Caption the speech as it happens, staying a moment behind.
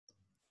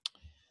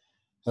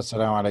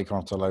Assalamu alaikum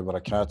wa rahmatullahi wa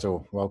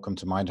barakatuh. Welcome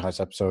to Mind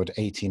Heist episode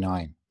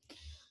 89.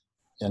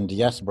 And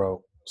yes,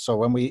 bro. So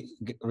when we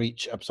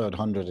reach episode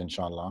 100,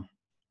 inshallah,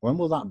 when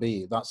will that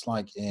be? That's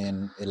like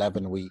in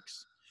 11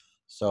 weeks.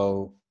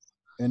 So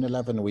in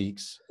 11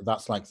 weeks,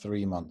 that's like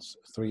 3 months.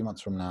 3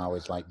 months from now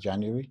is like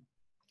January.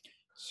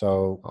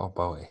 So, Oh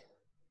boy.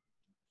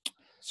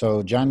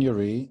 so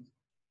January,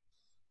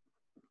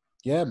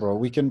 yeah, bro,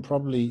 we can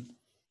probably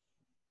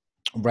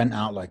rent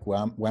out like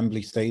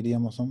Wembley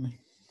Stadium or something.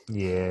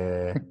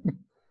 Yeah.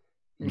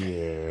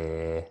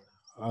 Yeah.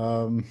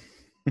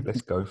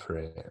 Let's go for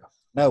it.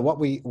 No,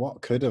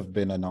 what could have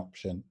been an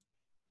option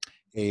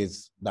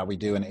is that we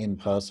do an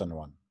in-person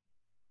one,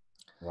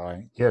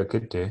 right? Yeah,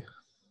 could do.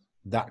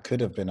 That could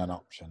have been an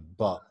option,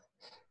 but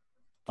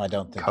I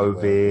don't think it will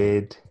be.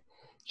 COVID.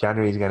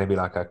 January is going to be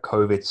like a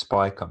COVID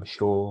spike, I'm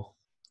sure.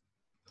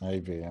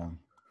 Maybe, yeah.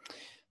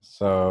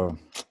 So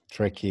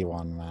tricky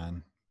one,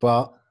 man.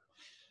 But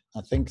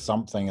I think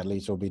something at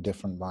least will be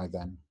different by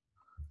then.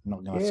 I'm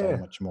not going to say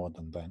much more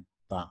than then.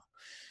 That.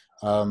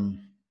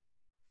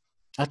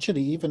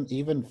 Actually,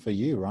 even for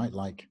you, right?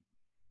 Like,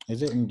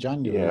 is it in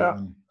January? Yeah,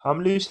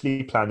 I'm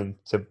loosely planning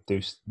to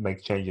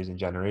make changes in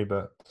January,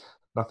 but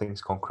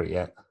nothing's concrete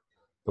yet.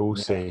 But we'll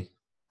see.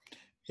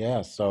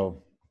 Yeah,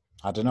 so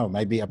I don't know.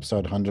 Maybe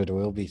episode 100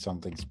 will be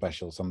something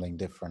special, something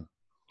different.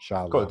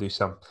 Inshallah. I've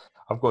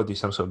got to do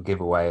some sort of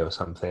giveaway or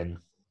something.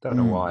 Don't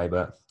know why,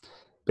 but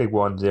big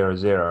 100.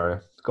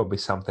 It's got to be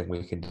something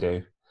we can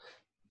do.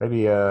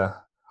 Maybe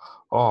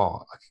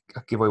I'll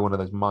give away one of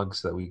those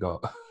mugs that we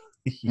got.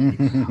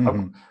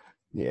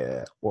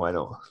 Yeah, why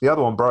not? The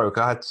other one broke.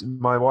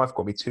 My wife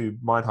got me 2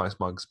 Mind Heist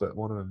mugs, but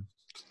one of them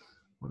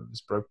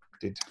was broke.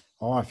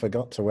 Oh, I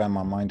forgot to wear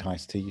my Mind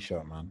Heist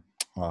t-shirt, man.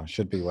 Oh, I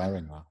should be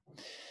wearing that.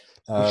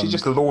 We should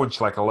just launch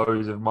like a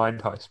load of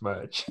Mind Heist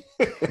merch.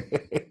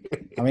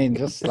 I mean,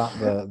 just slap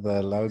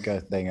the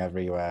logo thing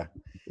everywhere.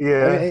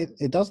 Yeah, I mean,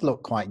 it does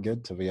look quite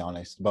good, to be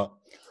honest, but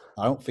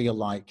I don't feel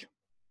like.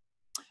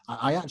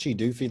 I actually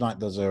do feel like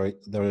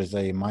there is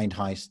a Mind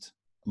Heist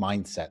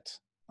mindset.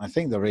 I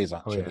think there is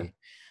actually,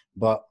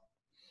 but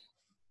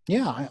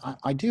yeah,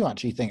 I do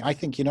actually think. I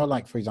think,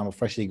 like for example,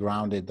 Freshly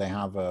Grounded, they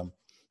have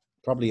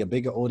probably a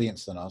bigger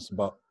audience than us,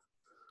 but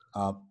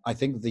I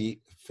think the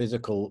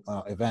physical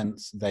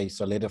events, they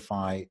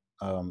solidify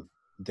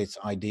this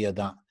idea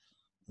that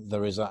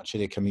there is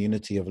actually a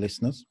community of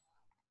listeners.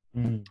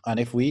 And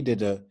if we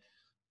did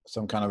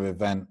some kind of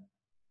event,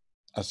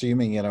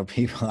 assuming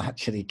people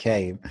actually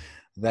came,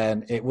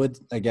 then it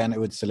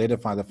would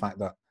solidify the fact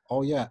that,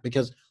 oh yeah,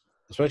 because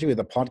especially with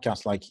a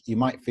podcast, like you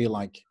might feel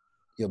like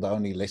you're the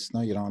only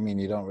listener, you know what I mean?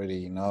 You don't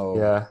really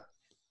know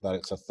that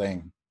it's a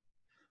thing.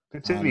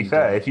 But to be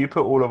fair, if you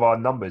put all of our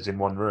numbers in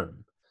one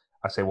room,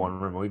 I say one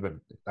room, or even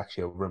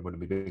actually a room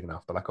wouldn't be big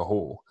enough, but like a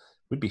hall,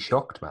 we'd be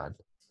shocked, man.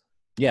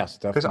 Yes,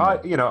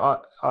 definitely. Because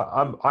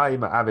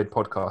I'm an avid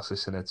podcast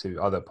listener to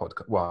other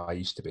podcasts. Well, I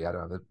used to be. I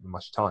don't have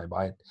much time,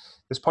 but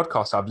this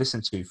podcast I've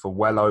listened to for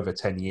well over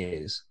 10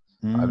 years.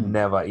 I've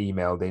never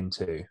emailed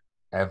into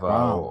ever.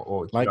 Wow.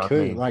 Or like you know who?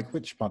 what I mean? Like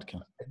which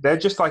podcast? They're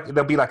just like,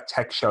 they'll be like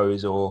tech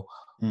shows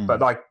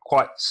but like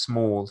quite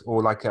small,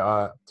 or like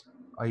I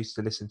used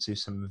to listen to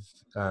some.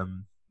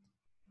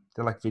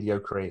 They're like video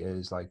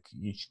creators, like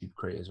YouTube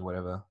creators or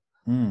whatever.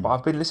 But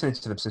I've been listening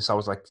to them since I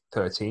was like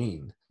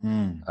 13.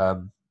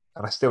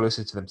 And I still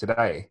listen to them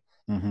today,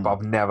 but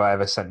I've never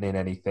ever sent in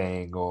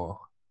anything, or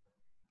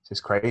it's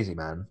just crazy,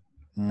 man.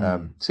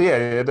 So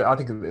yeah, I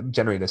think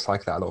generally it's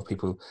like that. A lot of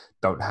people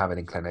don't have an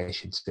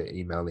inclination to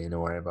email in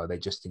or whatever. They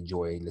just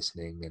enjoy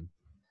listening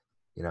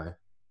and,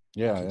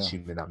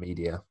 consuming that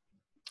media.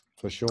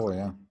 For sure,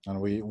 yeah. And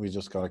we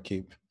just got to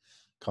keep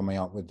coming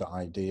up with the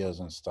ideas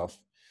and stuff.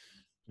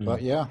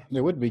 But yeah,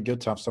 it would be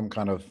good to have some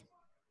kind of,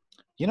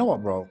 you know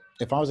what, bro?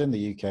 If I was in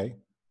the UK,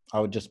 I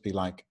would just be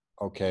like,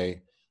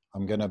 okay,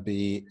 I'm going to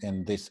be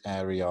in this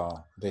area,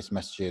 this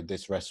masjid,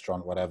 this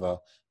restaurant, whatever,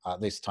 at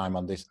this time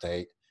on this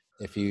date.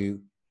 If you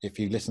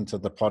listen to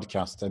the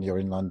podcast and you're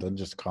in London,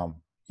 just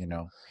come,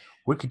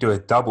 We could do a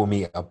double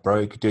meetup, bro.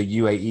 We could do a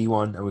UAE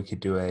one, and we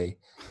could do a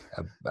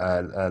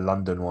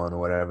London one, or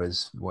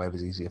whatever's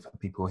easier for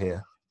people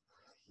here.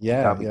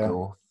 Yeah, that'd be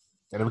cool.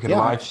 And then we can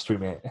live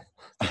stream it.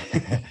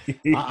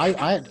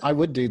 I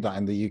would do that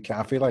in the UK.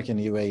 I feel like in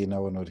UAE,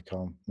 no one would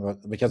come,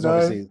 because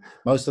obviously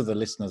most of the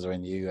listeners are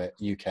in UK,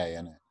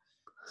 innit?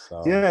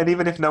 So yeah, and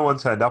even if no one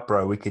turned up,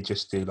 bro, we could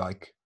just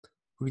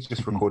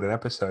record an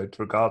episode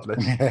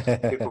regardless.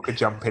 People could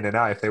jump in and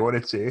out if they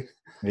wanted to.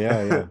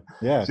 Yeah.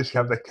 Just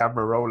have the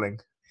camera rolling.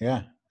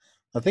 Yeah,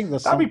 I think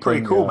that'd be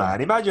pretty cool,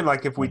 man. Imagine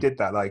like if we did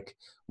that, like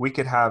we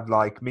could have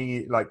like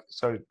me, like,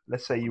 so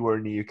let's say you were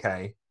in the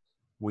UK,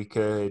 we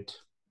could,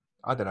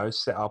 I don't know,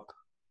 set up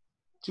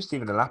just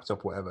even a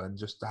laptop, or whatever, and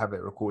just have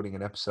it recording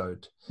an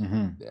episode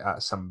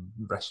at some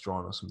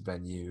restaurant or some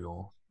venue,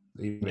 or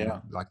even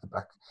like the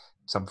back,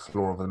 some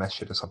floor of the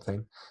masjid or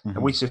something.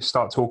 And we just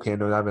start talking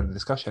and having a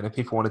discussion. If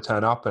people want to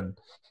turn up and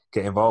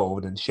get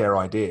involved and share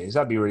ideas,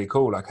 that'd be really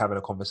cool, like having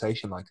a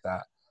conversation like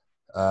that.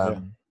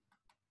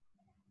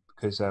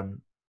 Because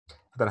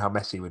I don't know how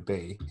messy it would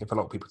be. If a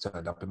lot of people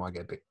turned up, it might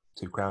get a bit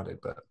too crowded,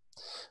 but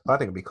I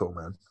think it'd be cool,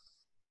 man.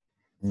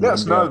 You Let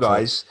us wouldn't be know, able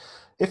to. guys.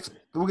 If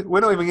we're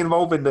not even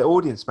involved in the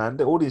audience, man,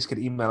 the audience could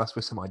email us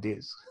with some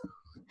ideas.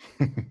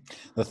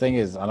 The thing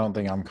is, I don't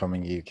think I'm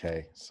coming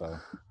UK. So.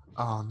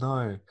 Oh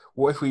no!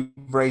 What if we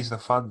raise the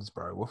funds,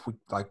 bro? What if we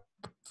like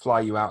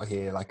fly you out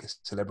here like a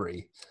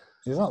celebrity?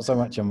 It's not so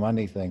much a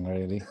money thing,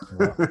 really.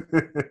 But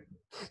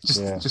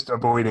yeah, just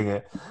avoiding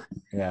it.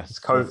 yes.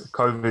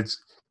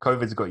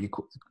 COVID's got you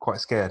quite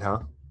scared, huh?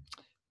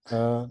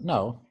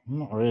 No,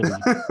 not really.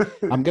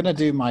 I'm gonna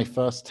do my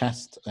first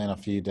test in a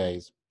few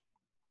days.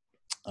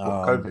 What,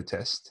 COVID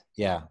test?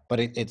 Yeah, but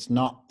it's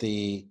not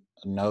the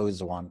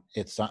nose one.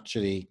 It's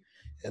actually,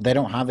 they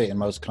don't have it in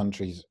most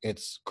countries.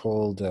 It's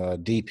called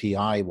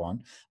DPI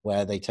one,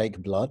 where they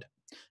take blood,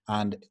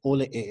 and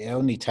it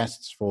only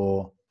tests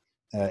for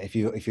if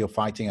you're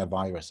fighting a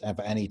virus of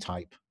any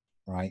type,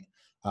 right?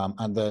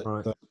 And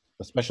the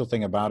special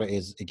thing about it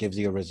is it gives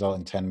you a result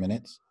in 10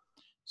 minutes.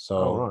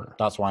 So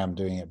that's why I'm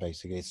doing it.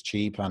 Basically, it's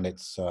cheap and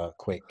it's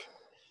quick.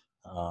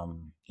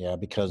 Yeah,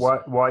 because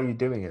why are you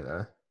doing it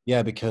though?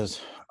 Yeah,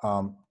 because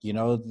you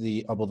know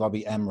the Abu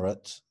Dhabi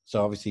Emirates.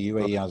 So obviously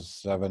UAE has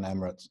 7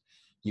 Emirates.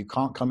 You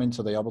can't come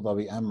into the Abu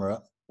Dhabi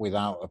Emirate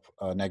without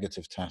a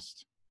negative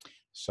test.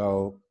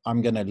 So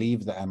I'm going to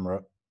leave the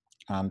Emirate,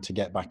 and to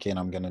get back in,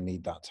 I'm going to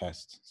need that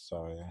test.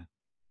 So yeah.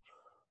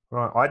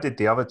 Right, I did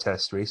the other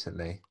test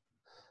recently.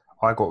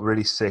 I got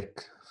really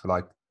sick for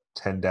like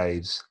 10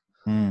 days,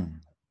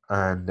 and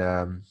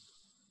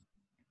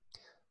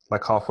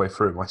like halfway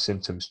through, my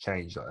symptoms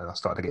changed, and I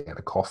started getting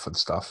a cough and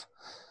stuff.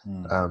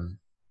 I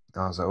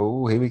was like,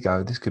 oh, here we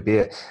go. This could be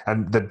it.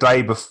 And the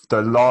day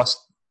before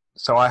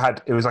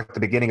it was like the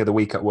beginning of the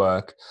week at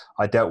work.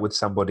 I dealt with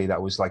somebody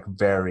that was like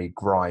very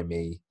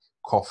grimy,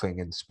 coughing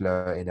and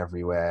splurting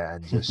everywhere,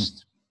 and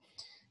just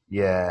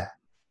yeah.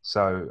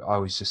 So I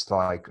was just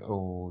like,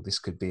 oh, this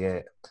could be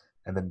it.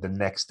 And then the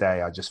next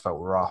day, I just felt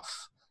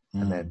rough,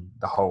 and then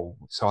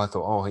so I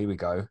thought, oh, here we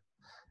go.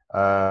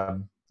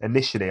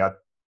 Initially,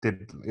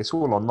 it's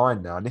all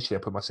online now. Initially,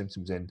 I put my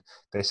symptoms in.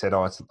 They said,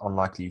 oh, it's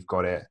unlikely you've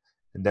got it.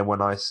 And then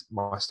when I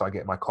started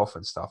getting my cough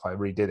and stuff, I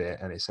redid it,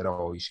 and it said,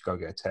 oh, you should go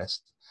get a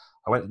test.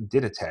 I went and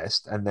did a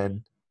test, and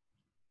then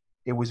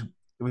it was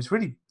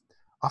really,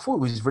 I thought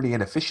it was really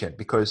inefficient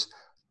because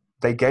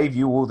they gave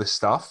you all the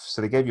stuff.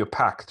 So they gave you a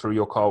pack through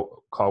your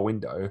car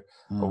window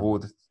of all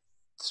the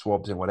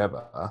swabs and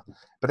whatever,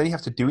 but then you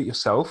have to do it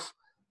yourself.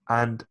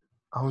 And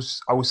I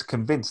was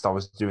convinced I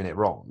was doing it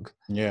wrong.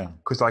 Yeah.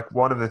 Because like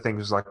one of the things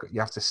was like you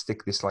have to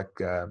stick this like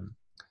a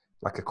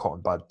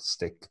cotton bud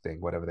stick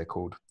thing, whatever they're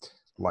called,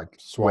 like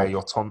Swab. where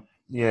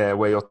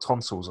your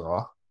tonsils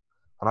are.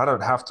 And I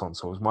don't have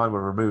tonsils. Mine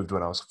were removed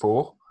when I was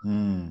 4. So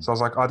I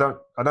was like, I don't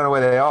know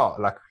where they are.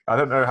 Like I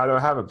don't know how to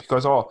have them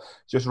because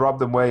just rub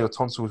them where your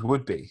tonsils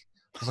would be.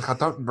 I was like, I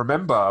don't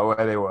remember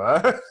where they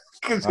were.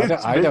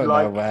 I don't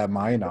know where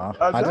mine are.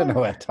 I don't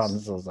know where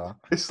tonsils are.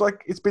 It's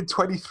like it's been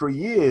 23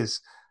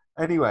 years.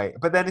 Anyway,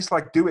 but then it's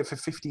like do it for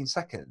 15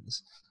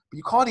 seconds. But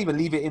you can't even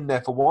leave it in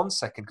there for 1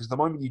 second because the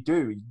moment you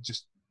do,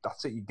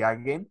 that's it, you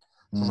gag in.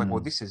 So I was like, well,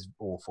 this is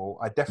awful.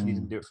 I definitely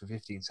didn't do it for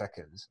 15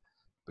 seconds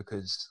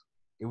because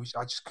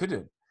I just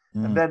couldn't.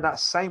 And then that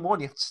same one,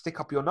 you have to stick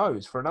up your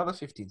nose for another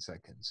 15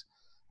 seconds.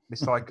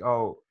 It's like,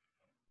 oh,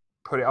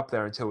 put it up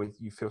there until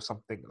you feel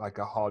something like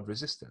a hard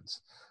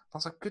resistance. I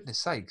was like, goodness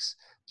sakes,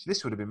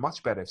 this would have been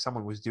much better if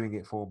someone was doing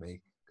it for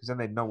me because then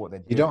they'd know what they're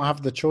doing. You don't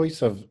have the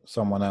choice of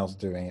someone else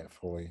doing it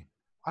for you.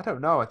 I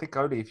don't know. I think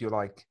only if you're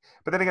like,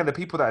 but then again, the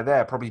people that are there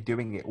are probably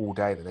doing it all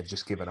day that they've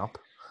just given up.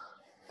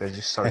 They're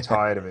just so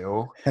tired of it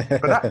all.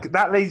 But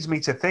that leads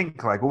me to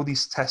think like all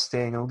these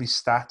testing, all these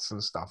stats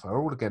and stuff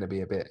are all going to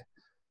be a bit.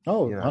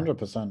 Oh,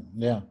 100%.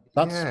 Yeah.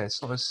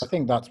 It's not I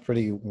think that's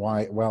pretty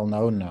well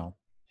known now.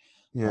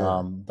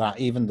 Yeah. That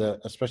even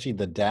especially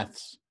the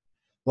deaths.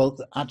 Well,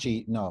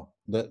 actually, no,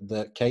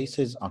 the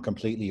cases are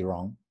completely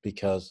wrong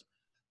because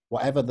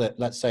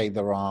let's say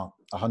there are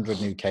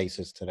 100 new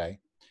cases today.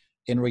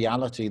 In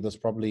reality, there's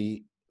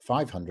probably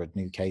 500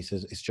 new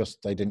cases. It's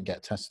just they didn't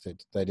get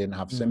tested. They didn't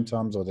have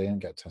symptoms or they didn't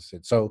get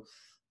tested. So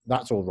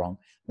that's all wrong.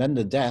 Then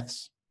the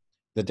deaths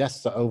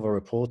are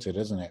overreported,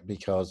 isn't it?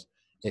 Because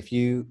if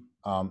you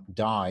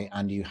die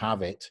and you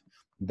have it,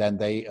 then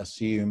they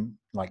assume,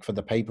 like for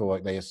the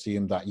paperwork, they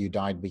assume that you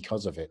died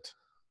because of it,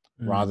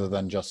 rather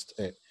than just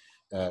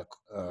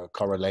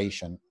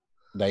correlation.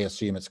 They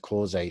assume it's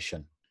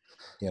causation,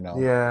 you know.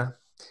 Yeah.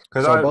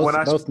 So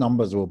both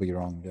numbers will be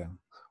wrong. Yeah.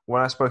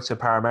 When I spoke to a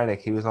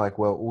paramedic, he was like,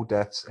 well, all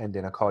deaths end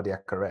in a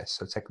cardiac arrest.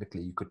 So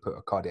technically you could put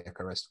a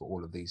cardiac arrest for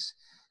all of these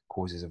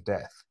causes of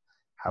death.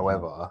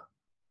 However,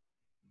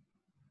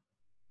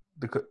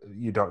 because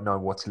you don't know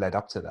what's led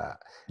up to that.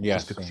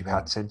 Yes, just because you've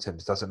had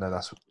symptoms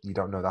you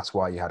don't know that's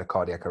why you had a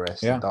cardiac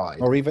arrest and died.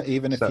 Or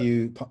even if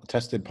you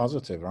tested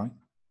positive, right?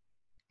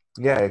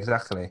 Yeah,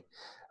 exactly.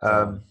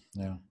 Yeah.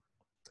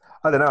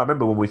 I don't know. I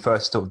remember when we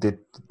first did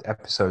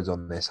episodes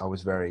on this, I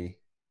was very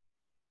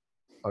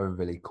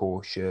overly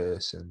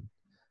cautious, and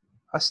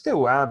I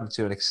still am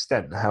to an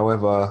extent.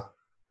 However,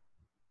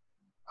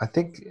 I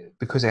think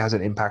because it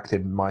hasn't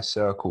impacted my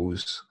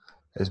circles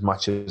as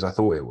much as I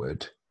thought it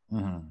would,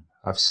 Mm-hmm.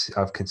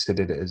 I've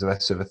considered it as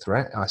less of a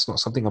threat. It's not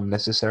something I'm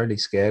necessarily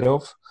scared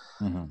of,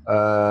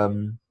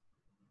 Mm-hmm.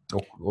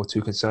 or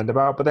too concerned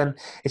about. But then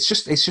it's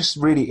just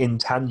really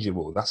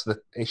intangible. That's the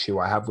issue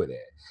I have with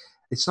it.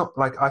 It's not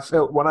like I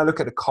feel when I look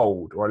at the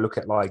cold, or I look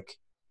at like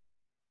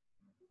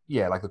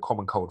the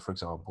common cold, for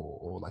example,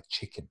 or like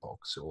chicken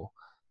pox, or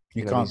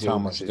You can't these tell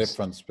much illnesses.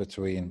 difference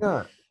between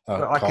Yeah, a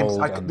but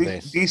cold and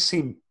this. these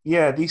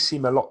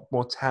seem a lot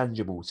more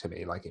tangible to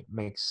me. Like it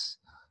makes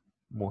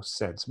more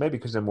sense. Maybe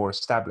because they're more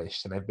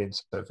established and they've been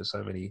so for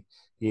so many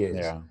years.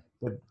 Yeah.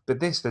 But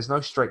there's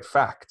no straight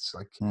facts.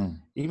 Like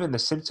even the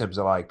symptoms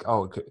are like,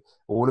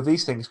 all of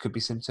these things could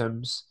be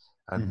symptoms,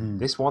 and Mm-hmm.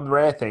 this one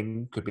rare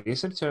thing could be a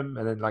symptom.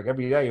 And then like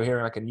every day you're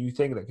hearing like a new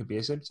thing that could be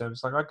a symptom.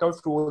 It's like I go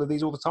through all of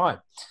these all the time.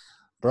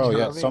 Bro, You know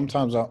yeah. what I mean?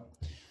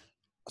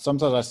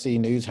 Sometimes I see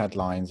news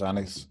headlines and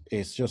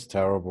it's just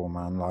terrible,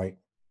 man. Like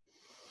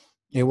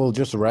it will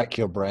just wreck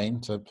your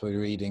brain to be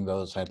reading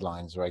those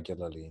headlines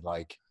regularly.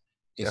 Like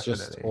it's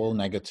just Definitely. all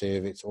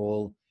negative. It's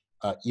all,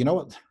 you know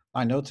what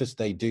I noticed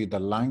they do? The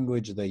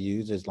language they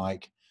use is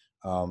like,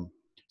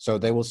 so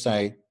they will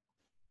say,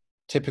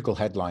 typical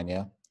headline,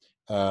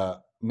 yeah.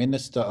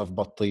 Minister of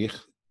Batikh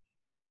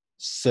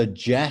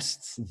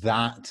suggests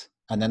that,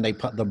 and then they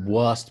put the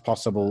worst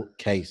possible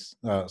case,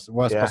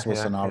 worst possible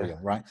scenario,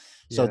 right?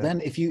 So then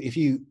if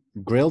you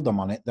grill them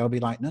on it, they'll be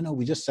like, no,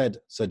 we just said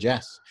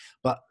suggests.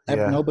 But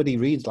nobody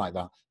reads like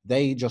that.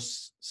 They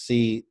just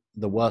see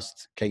the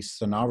worst case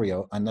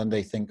scenario, and then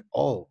they think,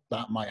 oh,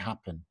 that might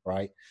happen,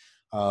 right?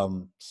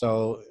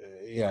 So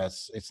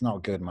yes, it's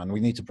not good, man.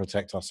 We need to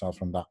protect ourselves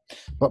from that.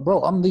 But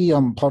bro, on the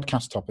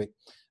podcast topic,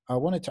 I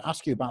wanted to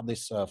ask you about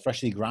this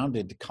freshly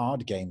grounded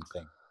card game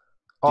thing.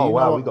 Oh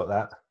wow, we got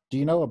that. Do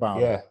you know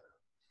about it?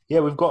 Yeah,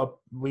 we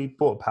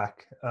bought a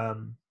pack. We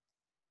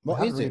What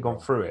haven't is really it, gone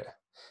bro? through it.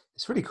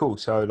 It's really cool.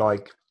 So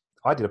like,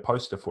 I did a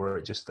poster for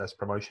it just as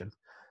promotion,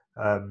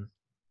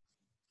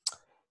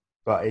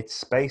 but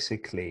it's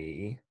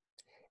basically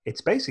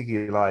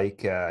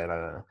like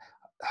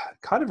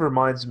kind of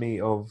reminds me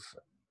of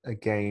a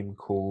game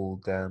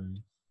called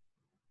I'm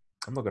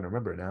not going to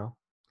remember it now.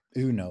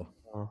 Uno.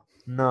 Oh,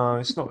 no,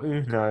 it's not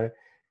Uno.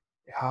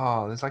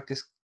 There's like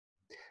this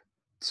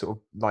sort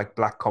of like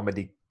black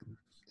comedy.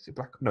 Is it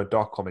black? No,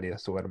 dark comedy.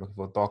 That's the word I'm looking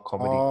for. Dark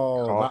comedy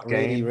Oh, card that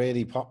really, game.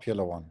 really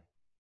popular one.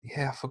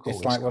 Yeah, I forgot It's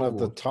what it's like one of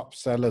the called. top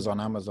sellers on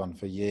Amazon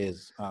for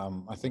years.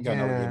 I think I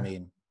know what you Yeah,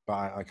 mean, but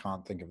I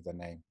can't think of the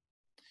name.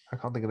 I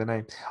can't think of the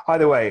name.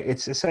 Either way,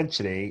 it's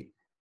essentially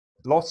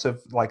lots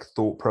of like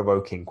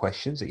thought-provoking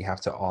questions that you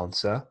have to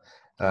answer,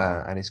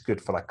 and it's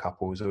good for like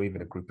couples or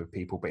even a group of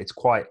people. But it's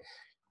quite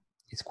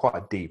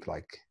deep.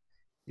 Like,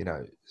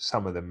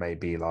 some of them may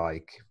be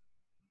like,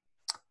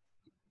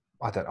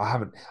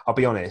 I'll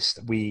be honest.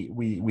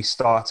 We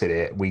started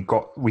it.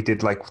 We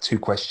did like 2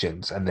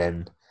 questions, and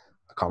then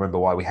I can't remember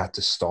why we had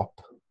to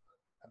stop.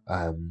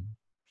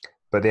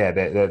 But yeah,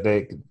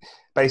 they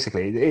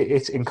basically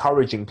it's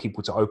encouraging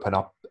people to open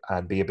up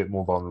and be a bit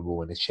more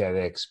vulnerable and to share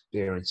their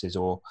experiences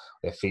or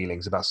their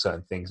feelings about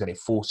certain things, and it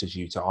forces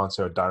you to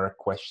answer a direct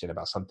question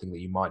about something that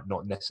you might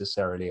not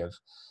necessarily have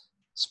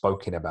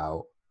spoken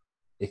about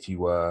if you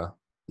were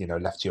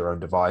left to your own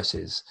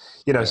devices,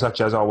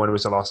 such as, when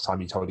was the last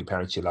time you told your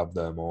parents you love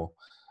them, or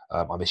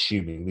I'm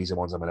assuming these are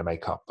ones I'm going to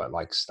make up, but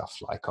like stuff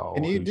like,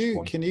 Can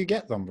you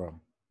get them, bro?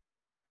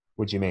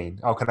 What do you mean?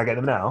 Can I get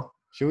them now?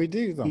 Should we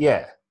do them?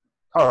 Yeah.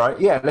 All right.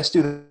 Yeah, let's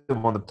do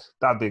them on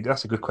the.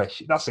 That's a good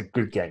question. That's a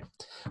good game.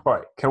 All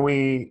right. Can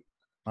we?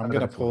 I'm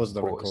going to pause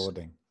the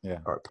recording. Yeah.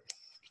 All right.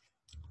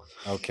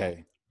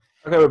 Okay.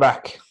 Okay, we're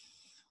back.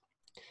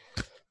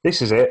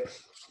 This is it.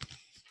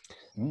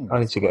 I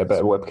need to get a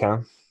better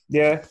webcam.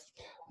 Yeah.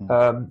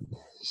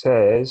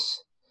 Says,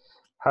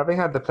 having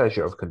had the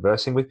pleasure of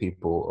conversing with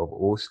people of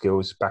all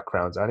skills,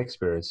 backgrounds, and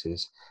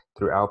experiences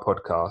through our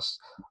podcast,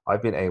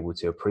 I've been able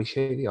to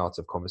appreciate the art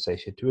of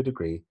conversation to a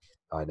degree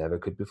I never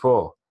could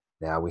before.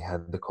 Now we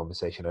hand the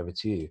conversation over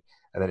to you.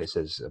 And then it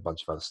says a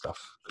bunch of other stuff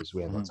because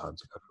we haven't got time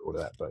to go through all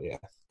of that. But yeah.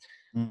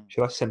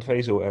 Should I send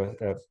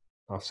Faisal?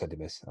 I'll send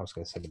him I was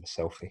going to send him a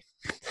selfie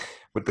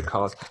with the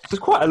cards. There's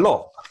quite a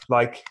lot.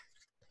 Like,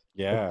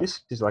 yeah.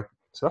 This is like,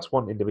 so that's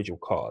one individual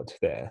card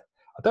there.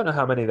 I don't know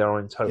how many there are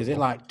in total. Is it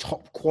like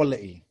top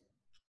quality?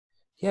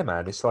 Yeah,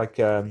 man. It's like,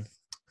 I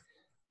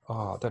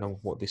don't know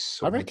what this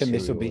sort I reckon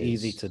this would be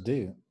is. easy to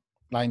do,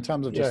 like in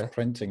terms of just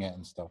printing it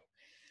and stuff.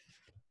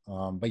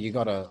 But you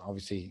got to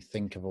obviously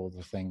think of all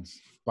the things.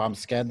 But I'm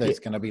scared that it's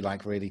going to be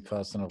like really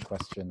personal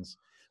questions,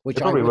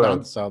 which I would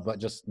answer, but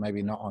just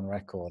maybe not on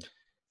record.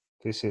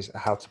 This is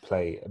how to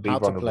play. Be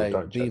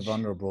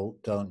vulnerable,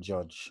 don't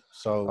judge.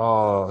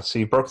 So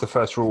you broke the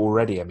first rule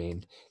already, I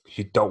mean, because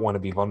you don't want to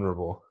be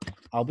vulnerable.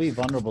 I'll be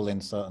vulnerable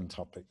in certain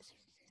topics.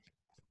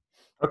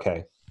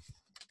 Okay.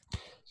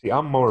 See,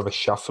 I'm more of a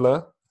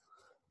shuffler,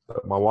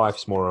 but my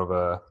wife's more of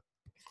a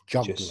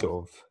juggler. Just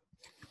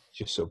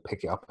sort of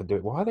pick it up and do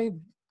it. Why are they?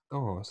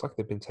 Oh, it's like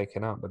they've been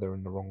taken out, but they're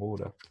in the wrong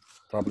order.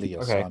 Probably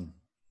your son.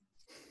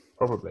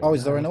 Probably. Oh,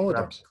 is there an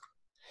order?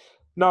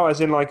 No, as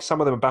in like some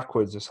of them are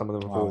backwards or some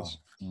of them are forwards.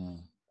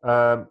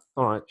 All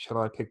right, shall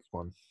I pick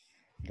one?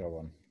 Go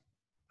on.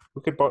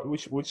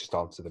 We'll just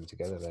answer them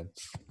together then.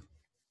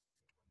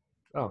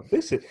 Oh,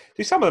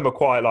 some of them are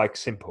quite like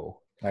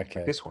simple. Okay.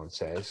 Like this one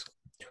says,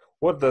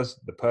 "What does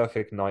the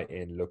perfect night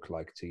in look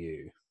like to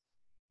you?"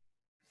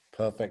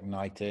 Perfect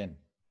night in.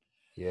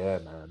 Yeah,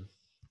 man.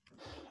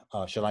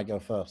 Shall I go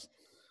first?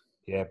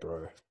 Yeah,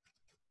 bro.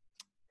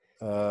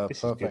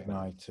 Perfect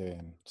night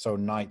in. So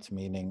night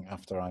meaning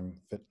after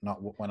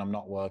not when I'm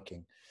not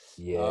working.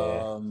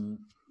 Yeah.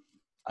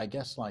 I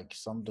guess like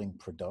something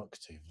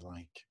productive,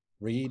 like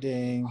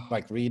reading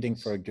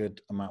for a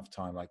good amount of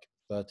time, like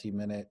 30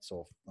 minutes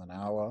or an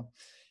hour,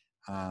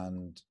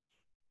 and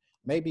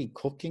maybe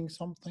cooking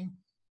something.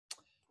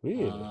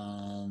 Really?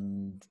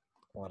 And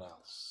what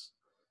else?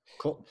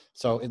 Cook.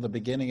 So in the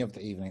beginning of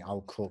the evening,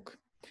 I'll cook,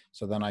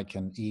 so then I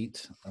can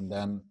eat and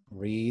then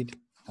read,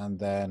 and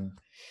then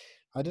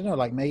I don't know,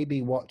 like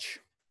maybe watch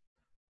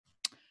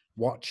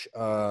Iyad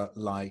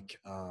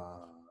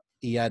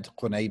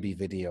Qunabi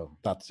video.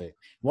 That's it.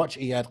 Watch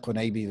Iyad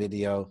Qunabi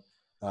video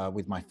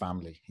with my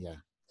family. Yeah.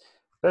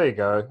 There you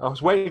go. I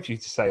was waiting for you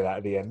to say that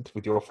at the end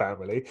with your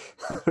family.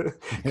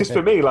 Because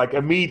for me, like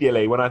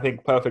immediately when I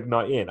think perfect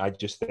night in, I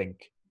just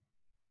think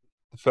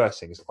the first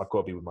thing is I've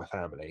got to be with my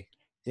family.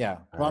 Yeah.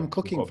 Well, I'm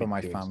cooking for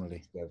my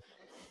family.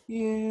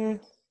 Yeah.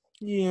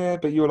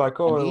 But you're like,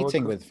 and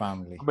eating with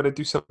family. I'm going to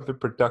do something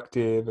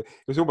productive. It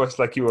was almost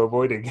like you were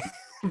avoiding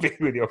being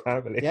with your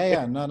family.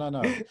 Yeah. No.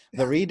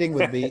 The reading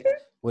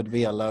would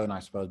be alone, I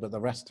suppose, but the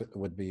rest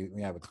would be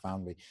with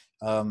family.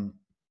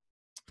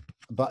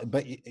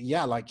 But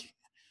yeah, like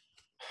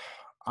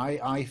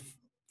I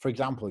for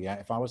example,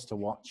 if I was to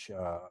watch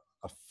a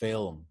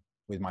film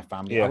with my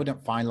family, I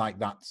wouldn't find like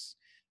that's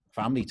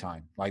family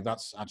time. Like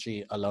that's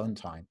actually alone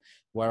time.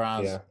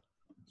 Whereas,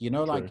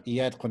 like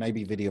Iyad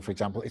Qunabi video, for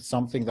example, it's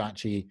something that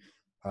actually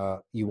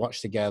you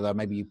watch together.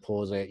 Maybe you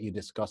pause it, you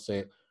discuss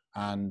it,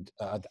 and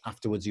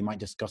afterwards you might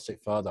discuss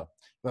it further.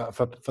 But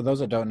for those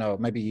that don't know,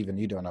 maybe even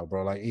you don't know,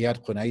 bro. Like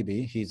Iyad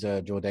Qunabi, he's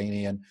a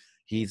Jordanian.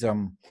 He's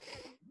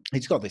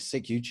got this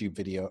sick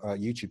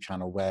YouTube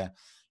channel where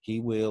he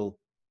will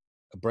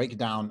break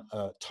down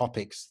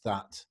topics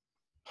that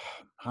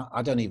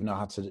I don't even know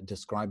how to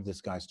describe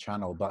this guy's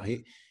channel, but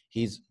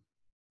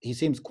he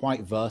seems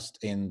quite versed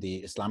in the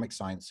Islamic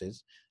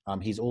sciences.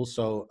 He's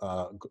also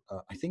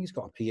I think he's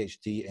got a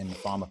PhD in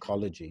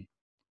pharmacology.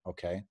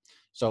 Okay,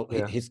 so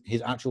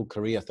his actual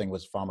career thing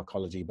was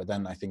pharmacology, but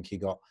then I think he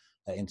got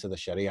into the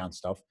Sharia and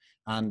stuff.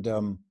 And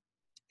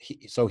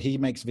he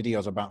makes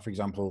videos about, for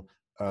example,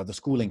 the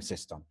schooling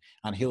system,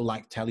 and he'll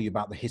like tell you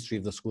about the history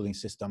of the schooling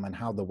system and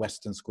how the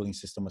Western schooling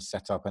system was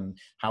set up and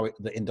how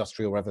the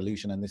Industrial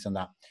Revolution and this and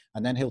that.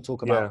 And then he'll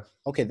talk about,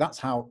 okay, that's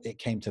how it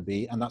came to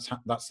be, and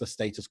that's the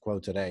status quo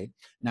today.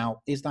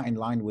 Now, is that in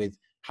line with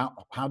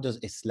how does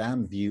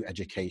Islam view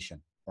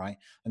education, right?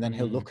 And then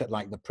he'll look at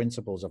like the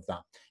principles of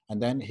that, and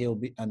then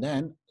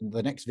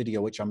the next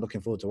video, which I'm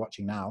looking forward to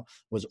watching now,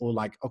 was all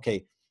like,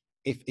 okay,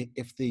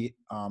 if the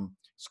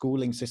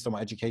schooling system or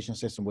education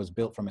system was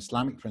built from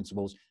Islamic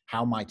principles,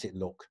 how might it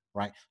look,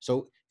 right?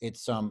 So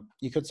it's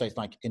you could say it's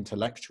like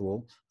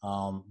intellectual,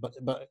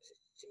 but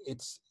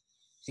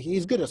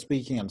he's good at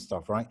speaking and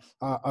stuff, right?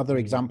 Other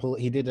example,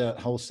 he did a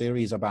whole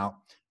series about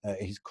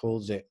he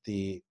calls it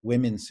the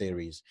women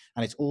series,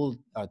 and it's all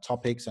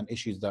topics and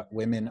issues that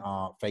women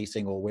are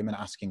facing or women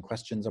asking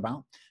questions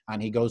about,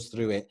 and he goes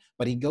through it,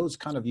 but he goes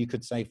kind of, you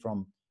could say,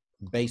 from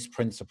base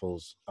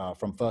principles,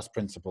 from first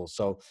principles.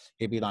 So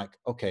he'd be like,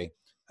 okay,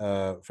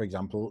 for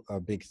example, a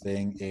big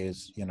thing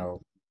is,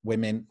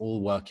 women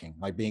all working,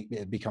 like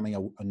becoming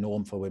a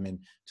norm for women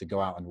to go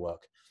out and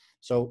work.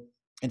 So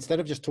instead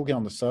of just talking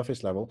on the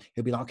surface level,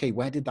 he'll be like, okay,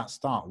 where did that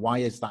start? Why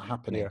is that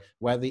happening?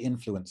 Where are the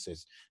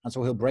influences? And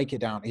so he'll break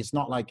it down. It's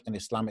not like an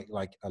Islamic,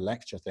 like a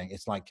lecture thing.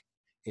 It's like,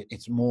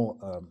 it's more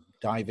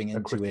diving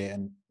into it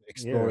and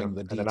exploring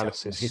the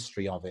details and the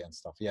history of it and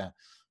stuff. Yeah.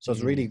 So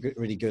it's really good,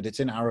 really good. It's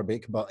in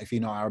Arabic, but if you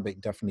know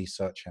Arabic, definitely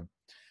search him.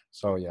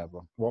 So yeah,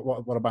 bro.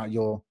 What about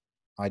your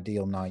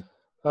ideal night?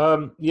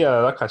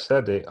 Like I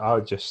said,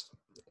 I'd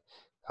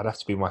have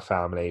to be my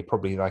family,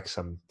 probably like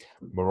some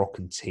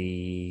Moroccan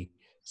tea,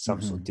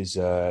 some sort of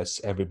desserts,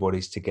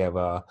 everybody's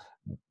together,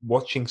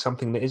 watching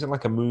something that isn't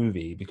like a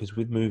movie, because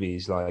with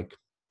movies, like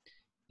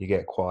you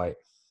have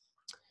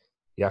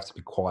to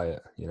be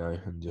quiet,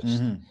 and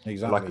just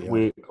exactly.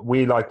 Like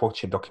we like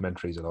watching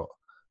documentaries a lot.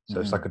 So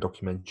it's like a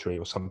documentary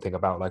or something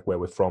about like where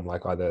we're from,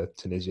 like either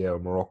Tunisia or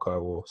Morocco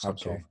or some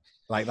sort of,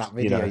 like that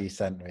video you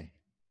sent me.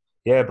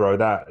 Yeah, bro.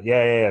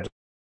 Yeah.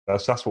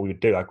 That's what we would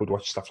do. I would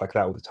watch stuff like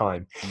that all the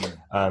time.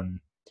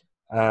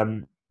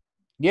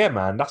 Yeah,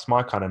 man, that's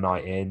my kind of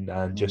night in,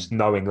 and just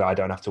knowing that I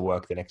don't have to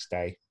work the next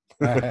day.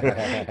 Do you know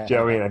what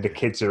I mean? And the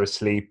kids are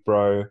asleep,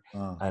 bro.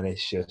 And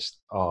it's just,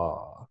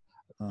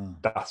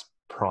 that's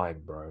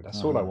prime, bro.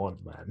 That's all I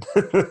want, man.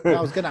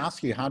 I was going to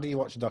ask you, how do you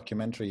watch a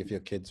documentary if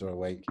your kids are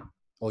awake,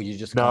 or you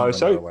just can't when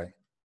they're awake?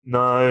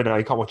 No,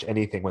 you can't watch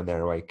anything when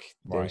they're awake.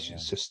 Right,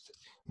 It's just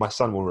my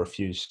son will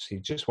refuse. He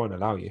just won't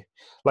allow you.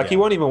 Like he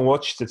won't even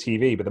watch the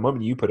TV, but the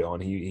moment you put it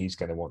on, he's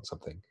going to want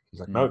something. He's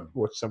like, no,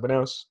 watch something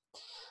else.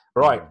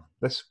 Right,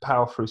 let's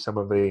power through some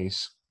of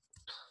these.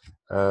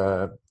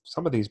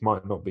 Some of these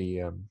might not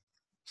be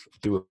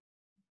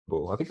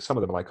doable. I think some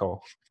of them are like,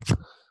 oh,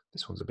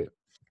 this one's a bit.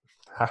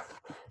 How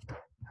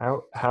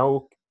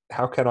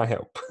can I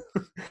help?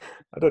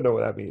 I don't know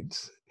what that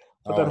means.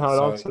 I don't know how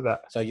to answer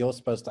that. So you're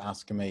supposed to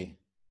ask me.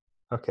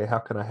 Okay, how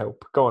can I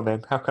help? Go on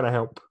then. How can I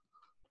help?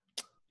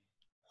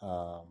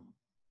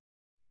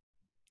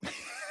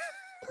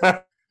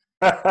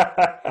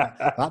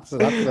 That's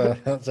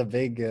a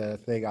big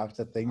thing I have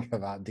to think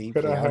about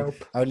deeply. Can I help?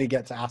 I only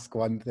get to ask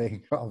one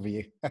thing of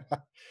you.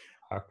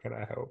 How can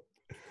I help?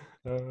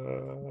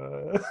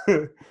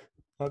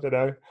 I don't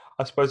know.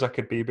 I suppose I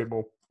could be a bit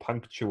more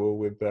punctual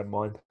with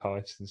mind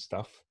heists and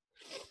stuff.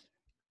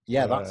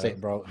 Yeah, that's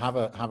it, bro. Have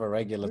a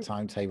regular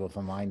timetable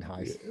for mind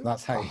heist.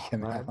 That's how you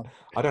can help.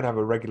 I don't have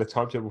a regular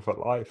timetable for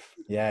life.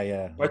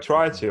 Yeah. I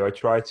try to.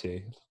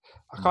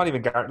 I can't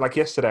even guarantee. Like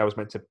yesterday, I was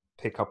meant to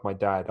pick up my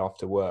dad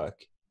after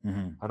work,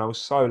 and I was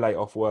so late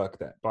off work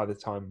that by the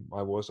time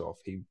I was off,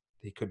 he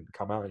couldn't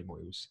come out anymore.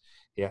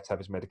 He had to have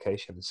his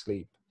medication and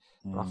sleep.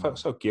 And I felt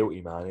so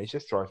guilty, man. It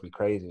just drives me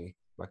crazy.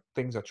 Like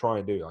things I try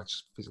and do, I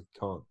just physically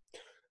can't.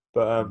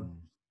 But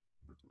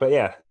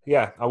yeah,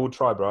 I will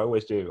try, bro. I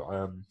always do.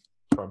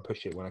 Try and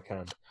push it when I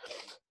can.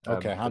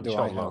 Okay, how do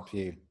I help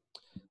you?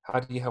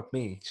 How do you help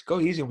me? Just go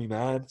easy on me,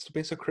 man. It's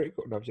been so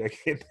critical. No, I'm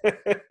joking.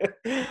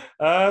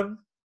 I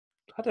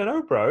don't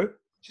know, bro.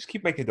 Just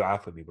keep making dua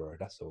for me, bro.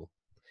 That's all.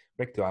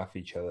 Make dua for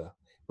each other.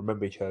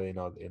 Remember each other in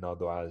our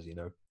duas, you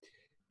know,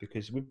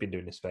 because we've been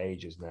doing this for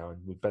ages now,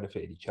 and we've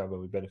benefited each other.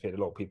 We've benefited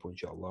a lot of people,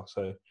 inshallah.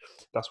 So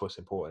that's what's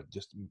important.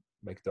 Just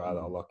make dua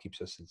that Allah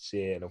keeps us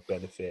sincere and of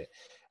benefit,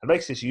 and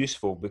makes this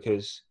useful,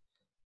 because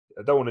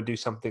I don't want to do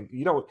something.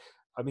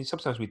 I mean,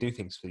 sometimes we do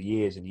things for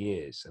years and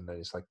years, and then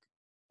it's like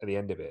at the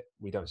end of it,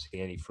 we don't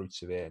see any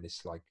fruits of it, and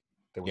it's like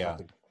there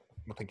was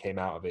nothing came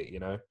out of it, you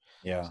know.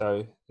 Yeah.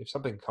 So if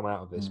something come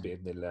out of this,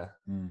 it'd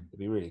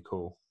be really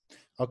cool.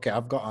 Okay,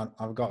 I've got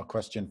a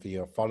question for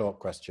you, a follow-up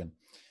question.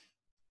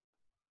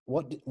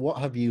 What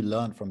have you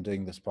learned from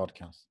doing this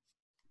podcast?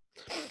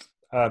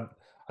 I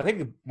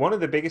think one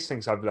of the biggest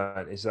things I've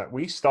learned is that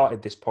we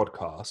started this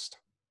podcast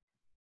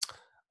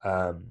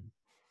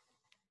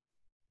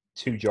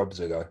 2 jobs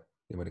ago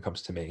when it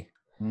comes to me.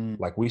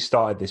 Like we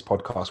started this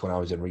podcast when I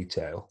was in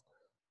retail,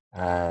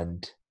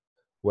 and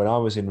when I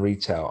was in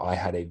retail, I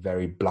had a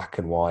very black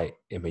and white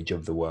image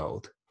of the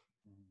world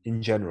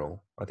in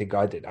general. I think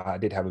I did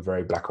have a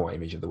very black and white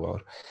image of the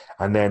world.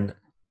 And then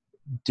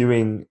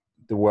doing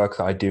the work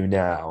that I do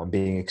now and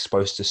being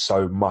exposed to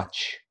so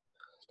much,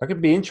 like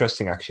it'd be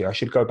interesting actually. I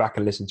should go back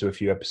and listen to a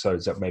few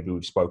episodes that maybe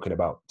we've spoken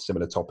about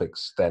similar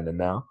topics then and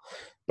now.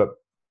 But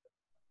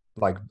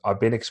like I've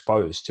been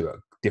exposed to a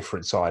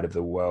different side of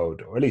the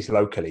world, or at least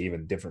locally,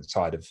 even different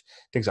side of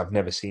things I've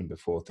never seen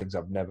before,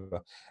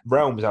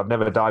 realms I've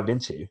never dived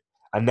into.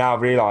 And now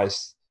I've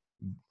realized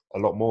a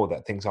lot more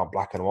that things aren't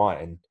black and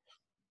white, and,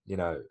 you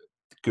know,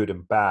 good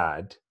and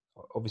bad.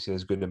 Obviously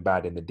there's good and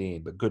bad in the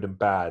deen, but good and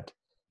bad,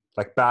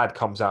 like bad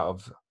comes out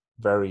of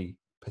very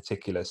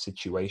particular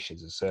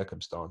situations and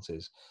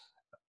circumstances.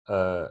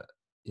 You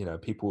know,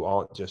 people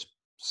aren't just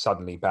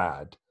suddenly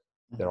bad.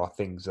 There are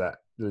things that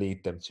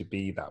lead them to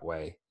be that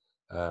way.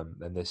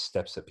 And there's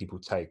steps that people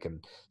take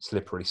and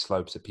slippery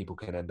slopes that people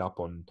can end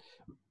up on.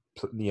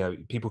 You know,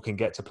 people can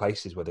get to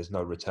places where there's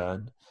no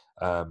return,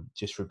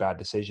 just through bad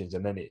decisions.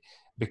 And then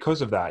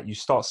because of that, you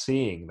start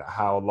seeing that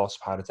how Allah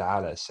subhanahu wa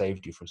ta'ala has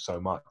saved you from so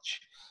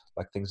much,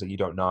 like things that you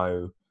don't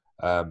know,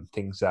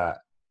 things that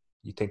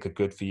you think are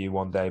good for you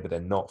one day, but they're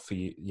not for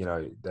you. You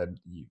know, then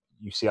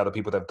you see other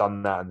people that have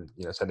done that, and,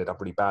 you know, it's ended up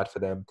really bad for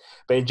them.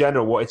 But in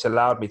general, what it's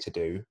allowed me to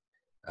do,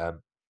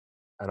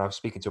 and I was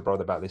speaking to a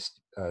brother about this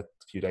a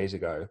few days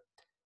ago,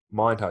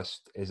 Mind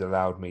Heist has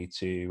allowed me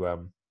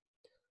to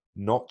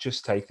not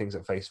just take things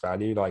at face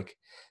value. Like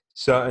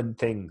certain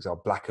things are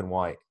black and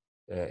white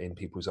in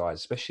people's eyes,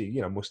 especially,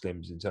 you know,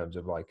 Muslims, in terms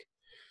of, like,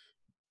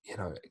 you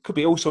know, it could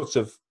be all sorts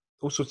of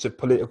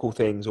political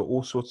things, or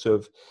all sorts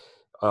of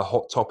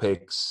hot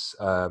topics.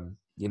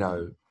 You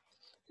know,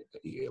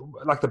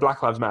 like the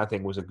Black Lives Matter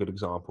thing was a good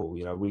example.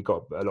 You know, we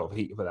got a lot of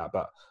heat for that,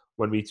 but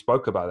when we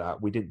spoke about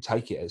that, we didn't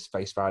take it as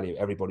face value.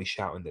 Everybody's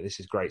shouting that this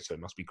is great, so it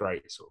must be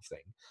great, sort of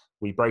thing.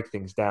 We break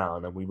things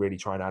down and we really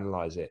try and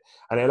analyze it.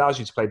 And it allows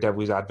you to play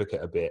devil's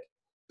advocate a bit,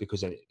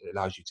 because then it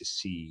allows you to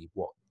see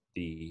what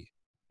the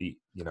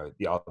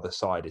other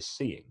side is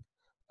seeing.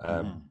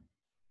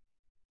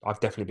 I've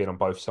definitely been on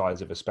both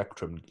sides of a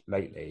spectrum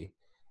lately,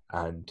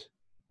 and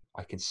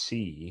I can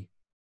see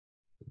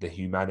the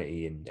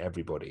humanity in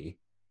everybody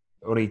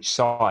on each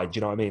side. Do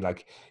you know what I mean?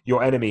 Like,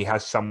 your enemy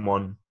has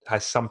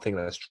something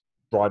that's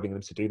driving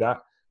them to do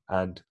that.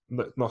 And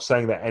not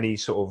saying that any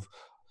sort of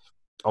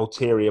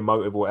ulterior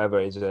motive or whatever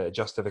is a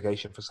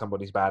justification for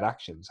somebody's bad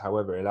actions.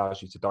 However, it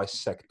allows you to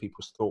dissect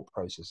people's thought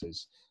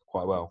processes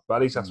quite well. But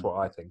at least that's what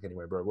I think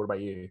anyway, bro. What about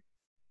you?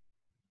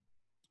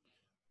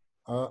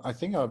 I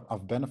think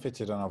I've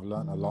benefited and I've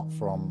learned a lot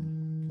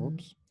from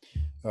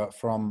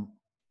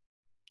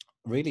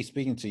really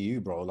speaking to you,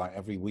 bro, like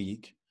every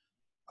week,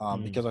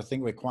 because I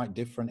think we're quite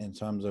different in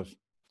terms of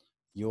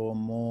you're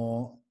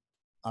more,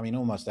 I mean,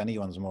 almost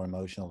anyone's more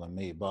emotional than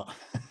me, but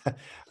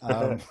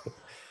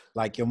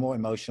like you're more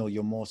emotional,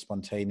 you're more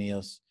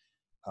spontaneous.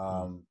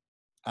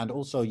 And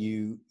also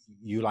you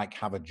like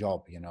have a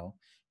job, you know,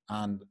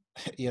 and,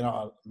 you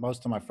know,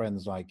 most of my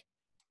friends like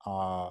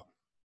are,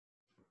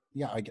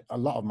 a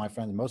lot of my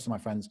friends, most of my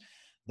friends,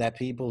 they're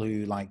people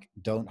who like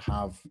don't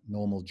have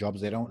normal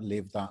jobs. They don't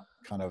live that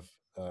kind of,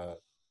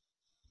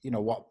 you know,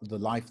 what the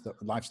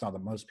lifestyle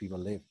that most people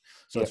live.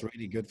 So it's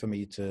really good for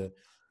me to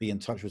be in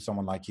touch with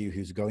someone like you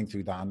who's going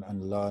through that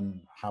and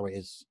learn how it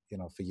is, you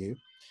know, for you.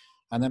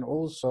 And then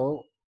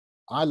also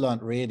I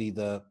learned really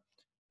the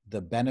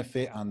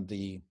benefit and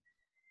the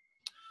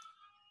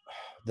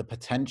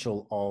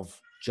potential of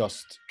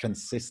just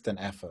consistent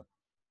effort,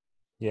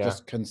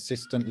 just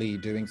consistently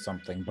doing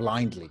something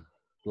blindly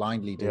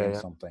doing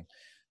something.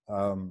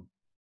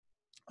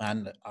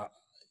 And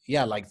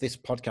yeah, like this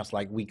podcast,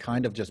 like we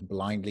kind of just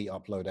blindly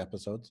upload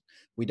episodes.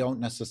 We don't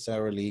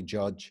necessarily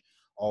judge,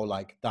 oh,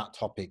 like that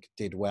topic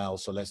did well,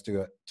 so let's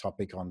do a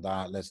topic on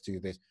that, let's do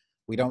this.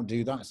 We don't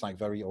do that. It's like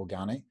very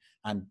organic.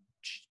 And,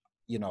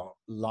 you know,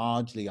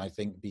 largely I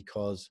think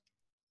because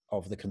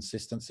of the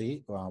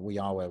consistency, we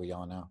are where we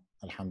are now,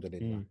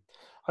 alhamdulillah.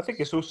 I think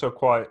it's also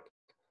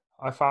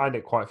I find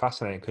it quite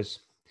fascinating because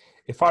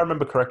if I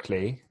remember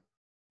correctly,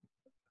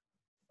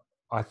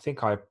 I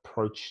think I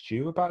approached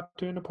you about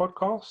doing a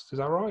podcast. Is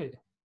that right?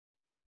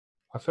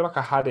 I feel like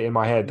I had it in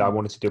my head that I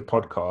wanted to do a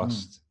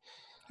podcast.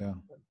 Yeah,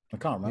 I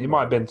can't remember. It might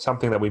have been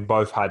something that we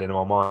both had in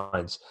our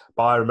minds.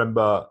 But I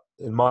remember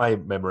in my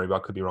memory, but I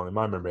could be wrong, in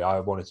my memory, I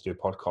wanted to do a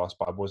podcast,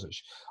 but I wasn't.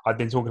 I'd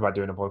been talking about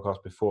doing a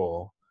podcast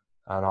before,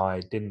 and I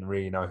didn't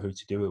really know who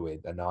to do it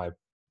with. And I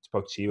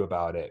spoke to you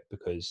about it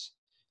because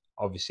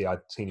obviously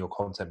I'd seen your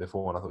content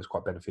before and I thought it was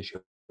quite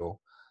beneficial.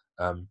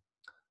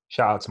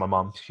 Shout out to my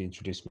mum. She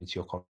introduced me to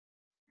your content,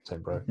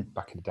 bro,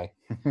 back in the day.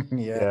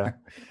 Yeah.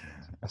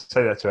 I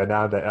say that to her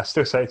now. That I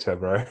still say it to her,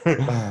 bro.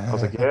 I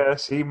was like, yeah,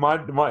 see,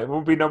 might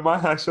will be no my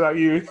house without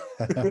you.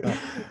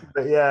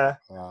 But yeah,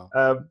 wow.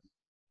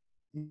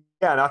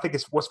 Yeah, and I think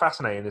what's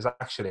fascinating is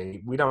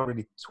actually we don't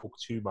really talk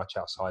too much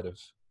outside of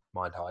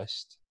Mind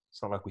Heist.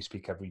 It's not like we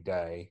speak every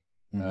day,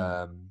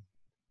 but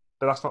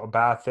that's not a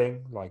bad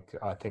thing. Like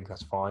I think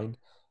that's fine.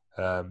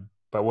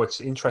 But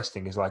what's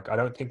interesting is like I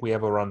don't think we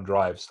ever run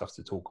dry of stuff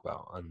to talk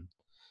about, and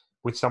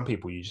with some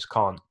people you just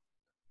can't.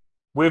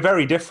 We're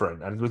very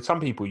different, and with some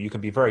people you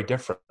can be very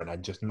different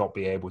and just not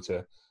be able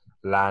to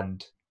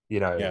land,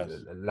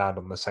 land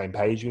on the same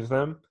page with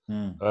them.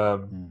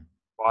 But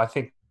I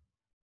think,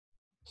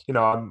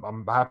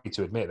 I'm happy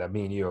to admit that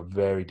me and you are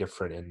very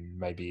different in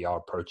maybe our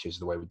approaches,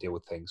 the way we deal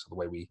with things, or the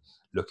way we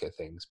look at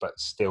things. But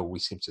still, we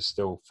seem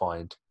to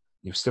find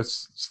you still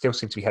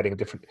seem to be heading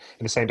in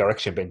the same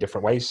direction, but in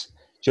different ways.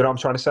 Do you know what I'm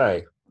trying to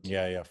say?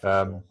 Yeah, for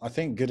sure. I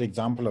think a good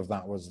example of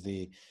that was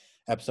the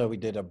episode we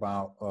did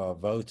about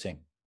voting.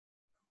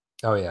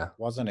 Oh yeah,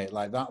 wasn't it?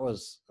 Like that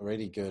was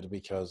really good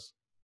because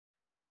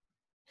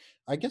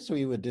I guess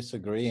we were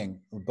disagreeing,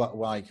 but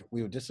like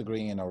we were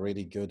disagreeing in a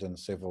really good and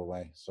civil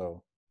way.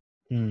 So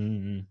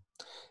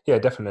yeah,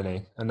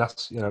 definitely. And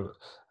that's,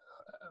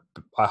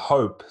 I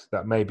hope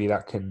that maybe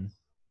that can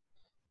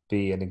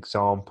be an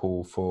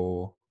example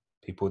for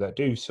people that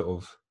do sort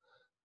of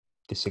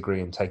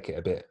disagree and take it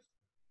a bit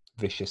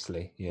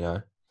viciously,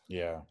 Yeah.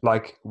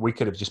 Like we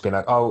could have just been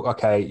like, oh,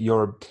 okay,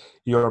 you're a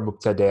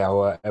Muqtada or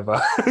whatever.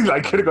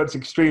 Like could have gone to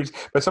extremes.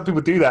 But some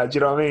people do that, do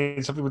you know what I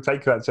mean? Some people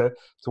take that to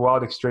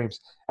wild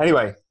extremes.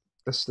 Anyway,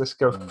 let's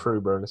go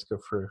through, bro. Let's go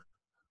through.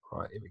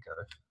 Right, here we go.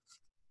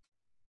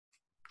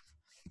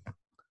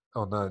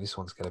 Oh no, this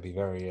one's gonna be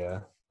very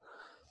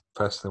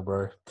personal,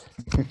 bro.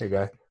 Here you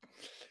go.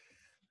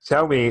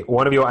 Tell me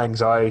one of your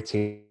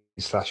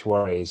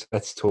anxieties/worries.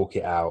 Let's talk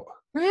it out.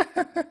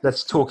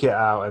 Let's talk it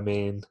out. I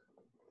mean,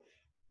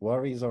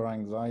 worries or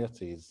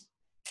anxieties?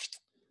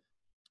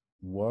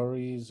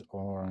 Worries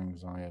or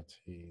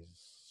anxieties?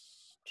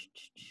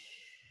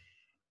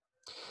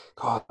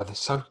 God, I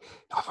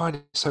find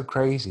it so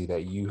crazy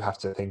that you have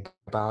to think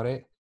about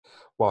it.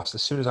 Whilst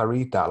as soon as I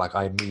read that, like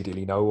I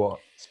immediately know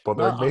what's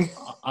bothering me.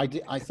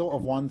 I thought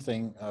of one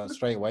thing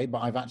straight away, but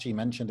I've actually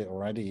mentioned it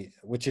already,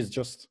 which is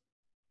just.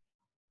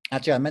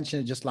 Actually, I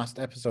mentioned it just last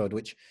episode,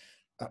 which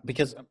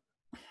because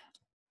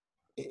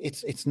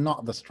it's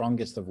not the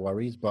strongest of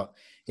worries, but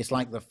it's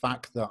like the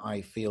fact that I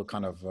feel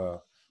kind of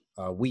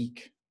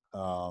weak,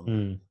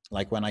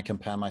 like when I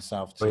compare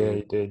myself to. Oh, yeah,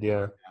 you did,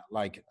 yeah.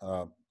 Like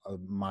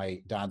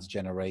my dad's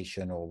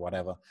generation or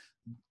whatever.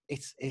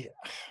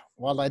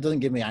 Well, that doesn't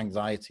give me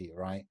anxiety,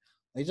 right?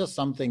 It's just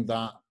something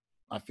that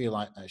I feel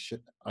like I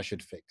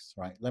should fix,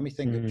 right? Let me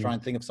try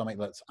and think of something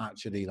that's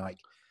actually like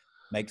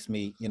makes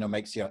me,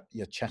 makes your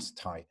chest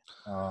tight.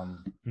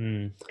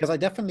 Because I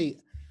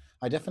definitely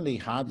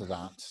had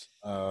that,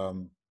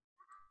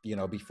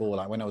 before,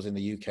 like when I was in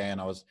the UK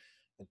and I was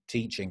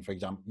teaching, for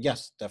example.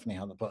 Yes, definitely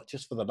had that. But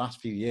just for the last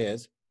few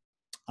years,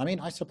 I mean,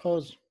 I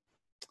suppose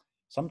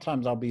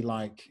sometimes I'll be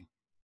like,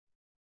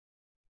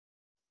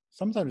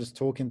 sometimes just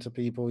talking to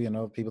people,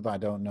 people that I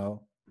don't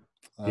know,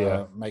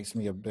 Yeah. makes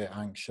me a bit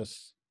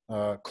anxious.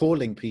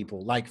 Calling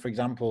people, like for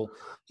example,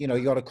 you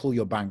got to call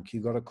your bank,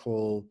 you got to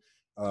call,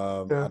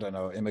 I Yeah. don't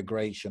know,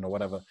 immigration or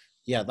whatever.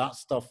 Yeah, that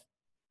stuff.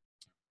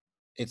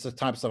 It's the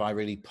type of stuff I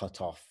really put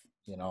off.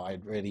 I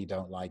really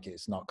don't like it.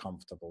 It's not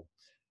comfortable.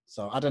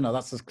 So I don't know.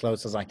 That's as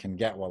close as I can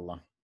get,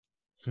 wallah.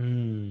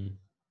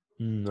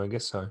 I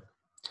guess so.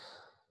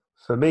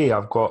 For me,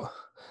 I've got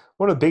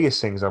one of the biggest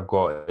things I've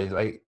got is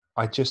like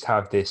I just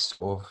have this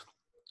sort of,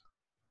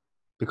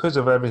 because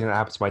of everything that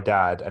happened to my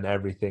dad and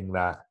everything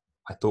that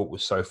I thought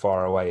was so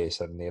far away is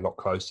suddenly a lot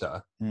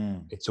closer.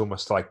 It's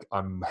almost like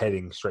I'm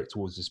heading straight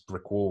towards this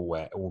brick wall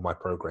where all my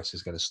progress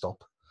is going to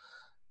stop.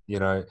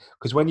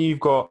 Because when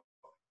you've got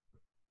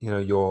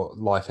your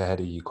life ahead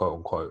of you, quote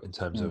unquote, in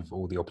terms of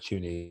all the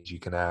opportunities you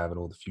can have and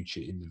all the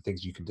future and the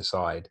things you can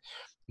decide,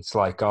 it's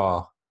like,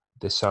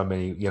 there's so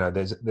many,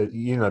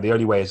 the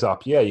only way is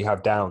up. Yeah, you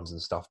have downs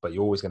and stuff, but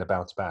you're always going to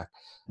bounce back.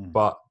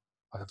 But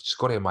I've just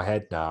got it in my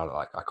head now,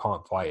 like I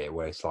can't fight it,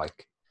 where it's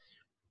like,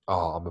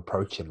 I'm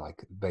approaching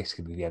like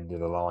basically the end of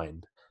the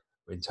line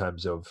in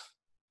terms of,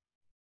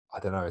 I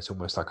don't know, it's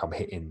almost like I'm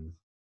hitting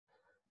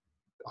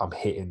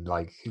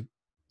like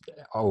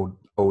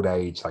old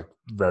age like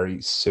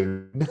very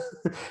soon.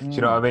 Do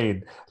you know what I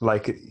mean?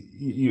 Like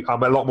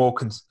I'm a lot more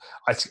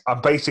I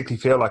basically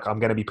feel like I'm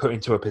going to be put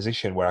into a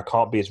position where I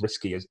can't be as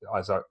risky as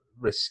I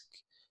risk,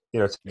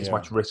 take as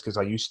much risk as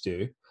I used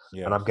to.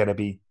 And I'm going to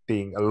be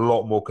being a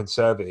lot more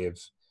conservative,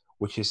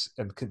 which is,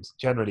 and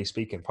generally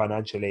speaking,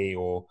 financially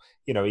or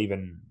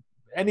even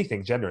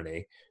anything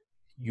generally,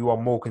 you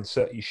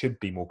should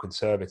be more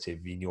conservative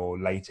in your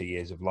later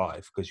years of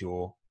life, because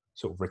you're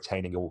sort of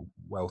retaining your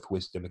wealth,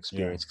 wisdom,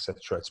 experience,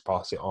 etc., to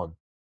pass it on.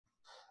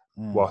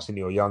 Whilst in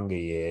your younger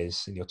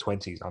years, in your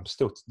 20s, I'm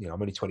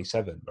only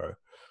 27, bro.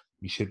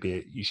 You should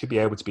be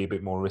able to be a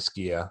bit more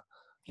riskier.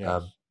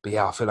 But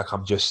yeah, I feel like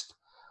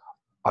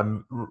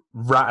I'm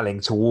rattling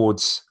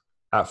towards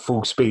at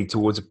full speed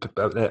towards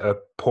a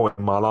point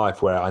in my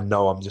life where I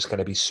know I'm just going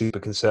to be super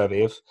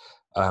conservative,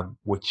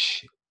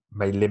 which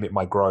may limit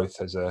my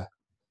growth as a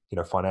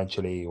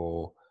financially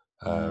or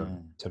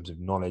in terms of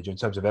knowledge, in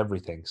terms of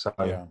everything. So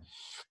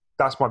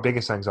that's my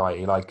biggest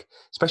anxiety. Like,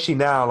 especially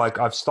now, like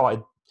I've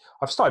started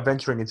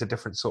venturing into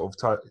different sort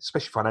of,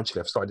 especially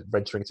financially, I've started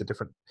venturing into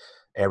different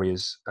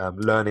areas,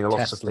 learning a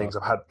lot of things.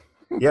 I've had,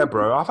 yeah,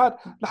 bro, I've had,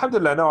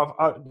 alhamdulillah, no,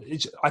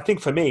 I think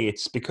for me,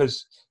 it's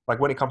because like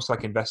when it comes to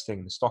like investing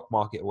in the stock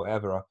market or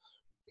whatever,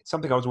 it's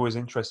something I was always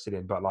interested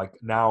in. But like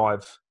now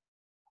I've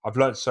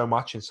learned so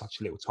much in such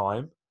a little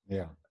time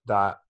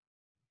that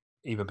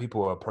even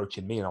people are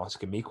approaching me and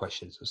asking me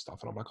questions and stuff.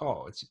 And I'm like,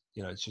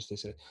 it's just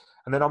this.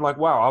 And then I'm like,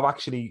 wow, I've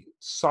actually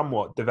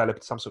somewhat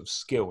developed some sort of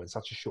skill in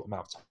such a short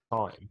amount of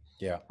time.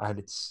 Yeah. And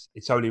it's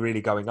only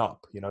really going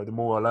up, the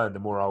more I learn, the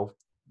more I'll,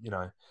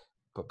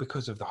 but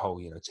because of the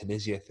whole,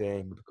 Tunisia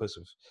thing, because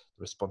of the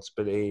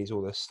responsibilities,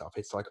 all this stuff,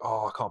 it's like,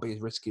 I can't be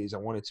as risky as I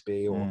want it to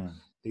be, or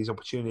these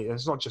opportunities. And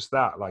it's not just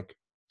that, like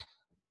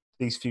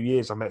these few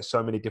years, I've met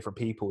so many different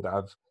people that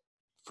have,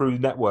 through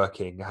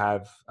networking,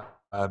 have,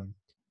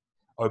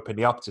 opened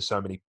me up to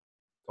so many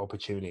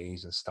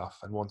opportunities and stuff.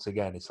 And once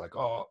again, it's like,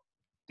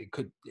 it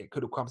could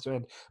have come to an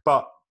end.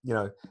 But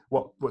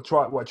what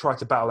I try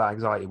to battle that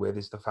anxiety with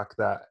is the fact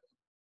that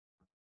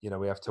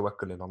we have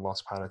tawakkul in Allah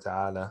subhanahu wa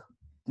ta'ala,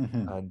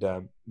 and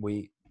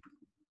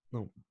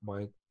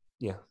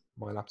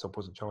my laptop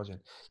wasn't charging.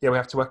 We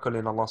have tawakkul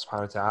in Allah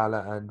subhanahu wa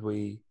ta'ala, and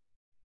we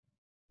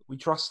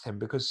trust him,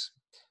 because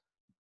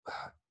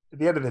at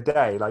the end of the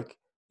day, like,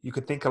 you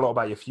could think a lot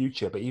about your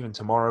future, but even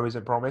tomorrow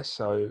isn't promised.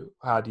 So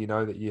how do you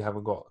know that you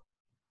haven't got?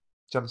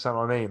 Do you understand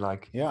what I mean?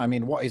 Like, yeah, I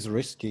mean, what is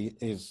risky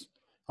is,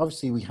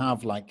 obviously we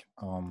have like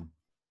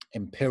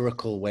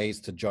empirical ways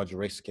to judge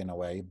risk in a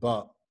way,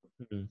 but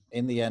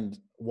in the end,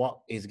 what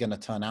is going to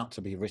turn out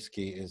to be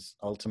risky is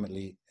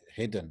ultimately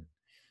hidden.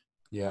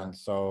 Yeah. And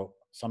so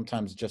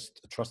sometimes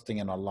just trusting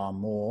in Allah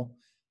more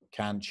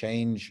can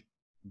change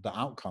the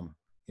outcome.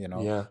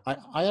 Yeah.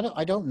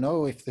 I don't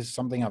know if there's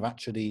something I've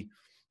actually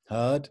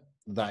heard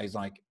that is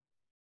like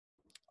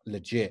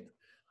legit,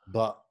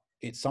 but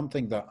it's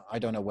something that I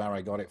don't know where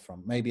I got it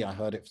from. Maybe I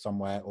heard it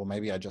somewhere, or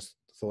maybe I just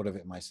thought of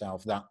it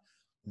myself, that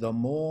the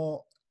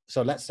more,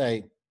 so let's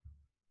say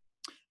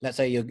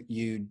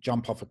you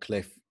jump off a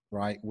cliff,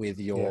 right, with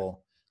your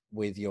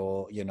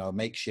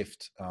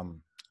makeshift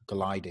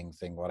gliding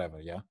thing,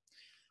 whatever.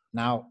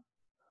 Now,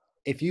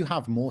 if you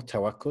have more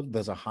tawakkul,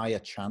 there's a higher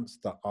chance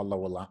that Allah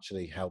will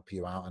actually help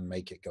you out and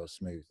make it go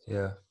smooth.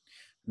 Yeah.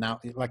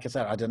 Now, like I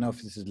said, I don't know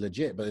if this is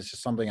legit, but it's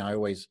just something I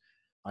always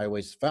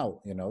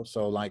felt,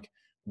 So like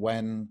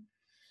when,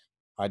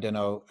 I don't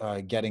know,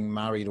 getting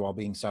married while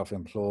being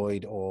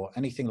self-employed or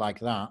anything like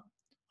that,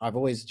 I've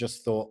always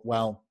just thought,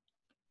 well,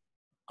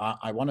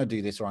 I want to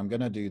do this, or I'm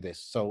going to do this.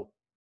 So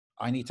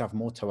I need to have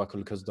more tawakkul,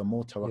 because the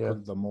more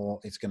tawakkul, the more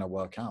it's going to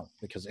work out.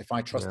 Because if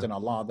I trust in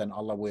Allah, then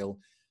Allah will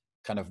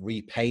kind of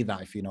repay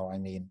that, if you know what I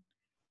mean.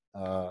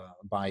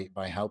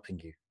 by helping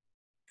you.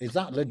 Is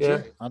that Yeah.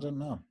 legit? I don't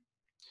know.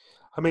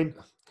 I mean,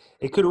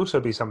 it could also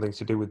be something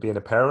to do with being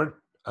a parent.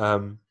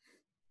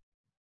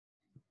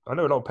 I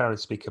know a lot of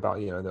parents speak about,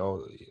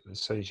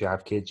 as soon as you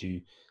have kids,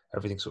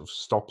 everything sort of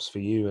stops for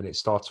you and it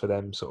starts for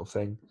them, sort of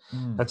thing.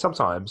 And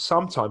sometimes,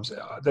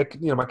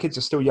 my kids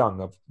are still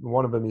young.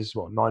 One of them is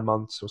 9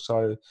 months or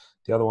so.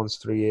 The other one's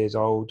 3 years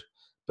old.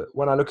 But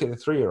when I look at the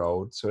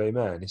 3-year-old, so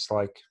amen, it's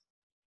like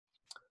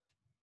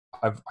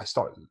I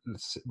start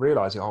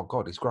realizing, oh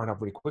God, he's growing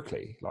up really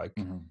quickly. Like,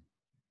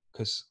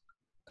 because,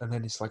 and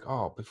then it's like,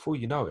 oh, before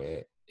you know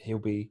it, he'll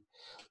be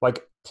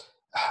like.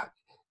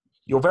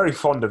 You're very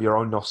fond of your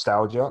own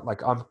nostalgia.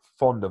 Like, I'm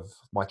fond of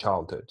my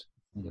childhood.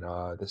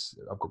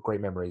 I've got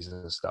great memories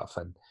and stuff.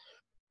 And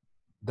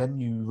then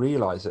you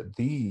realize that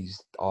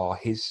this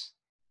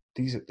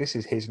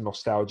is his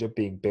nostalgia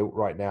being built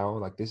right now.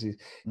 Like, this is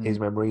his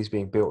memories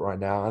being built right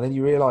now. And then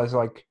you realize,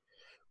 like,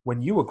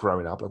 when you were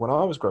growing up, like when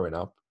I was growing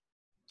up,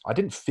 I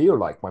didn't feel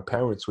like my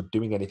parents were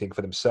doing anything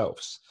for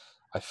themselves.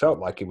 I felt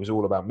like it was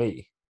all about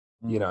me,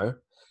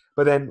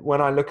 But then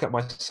when I look at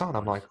my son,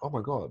 I'm like, oh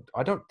my God,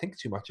 I don't think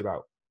too much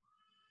about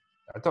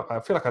I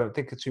feel like I don't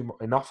think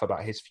enough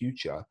about his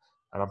future,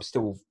 and I'm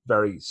still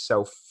very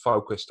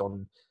focused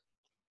on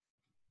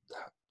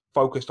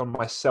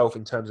myself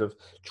in terms of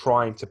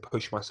trying to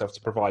push myself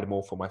to provide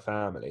more for my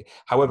family.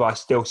 However, I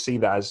still see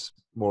that as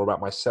more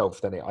about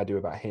myself than I do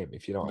about him,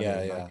 if you know what I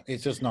mean. Yeah. Like,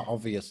 It's just not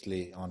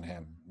obviously on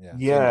him. Yeah.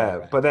 It's yeah,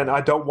 indirect. but then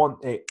I don't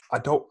want it.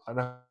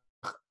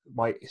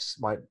 My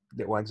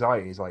little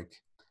anxiety is like,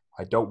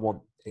 I don't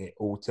want it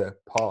all to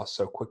pass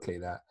so quickly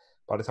that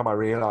by the time I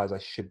realize I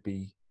should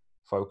be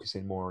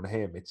focusing more on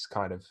him, it's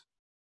kind of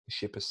the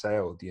ship has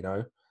sailed,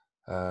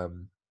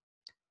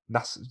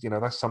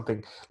 that's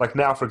something like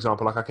now, for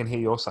example, like I can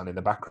hear your son in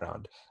the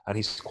background and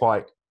he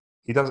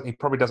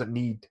probably doesn't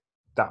need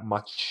that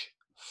much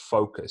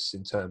focus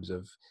in terms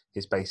of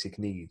his basic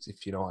needs,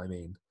 if you know what I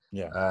mean.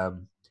 Yeah.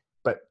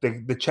 But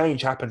the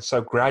change happens so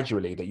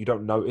gradually that you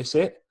don't notice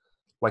it.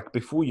 Like,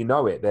 before you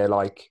know it, they're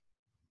like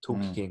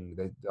talking,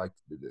 they've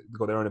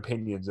got their own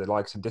opinions, their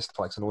likes and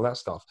dislikes and all that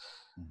stuff.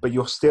 But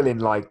you're still in,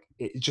 like,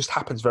 it just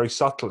happens very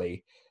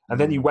subtly. And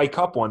then you wake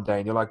up one day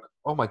and you're like,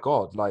 oh my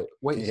God, like,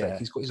 wait a sec,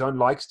 he's got his own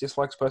likes,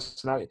 dislikes,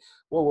 personality.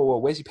 Whoa,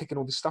 where's he picking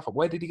all this stuff up?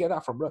 Where did he get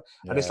that from?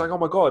 And it's like, oh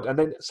my God. And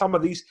then some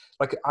of these,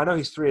 like, I know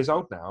he's 3 years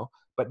old now,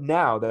 but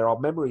now there are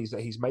memories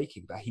that he's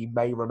making that he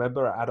may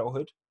remember at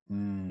adulthood.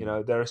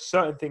 There are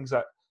certain things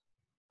that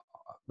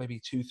maybe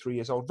 2, 3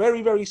 years old,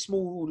 very, very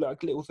small,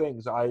 like little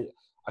things I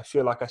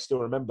feel like I still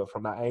remember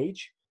from that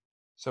age.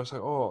 So it's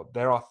like, oh,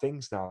 there are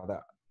things now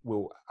that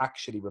will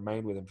actually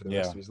remain with him for the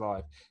rest of his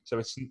life. So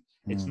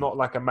it's not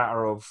like a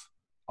matter of,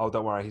 oh,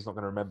 don't worry, he's not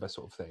going to remember,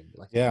 sort of thing.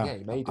 Like, yeah,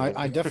 he may do.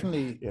 I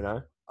definitely,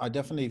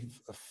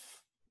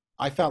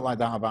 I felt like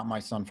that about my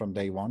son from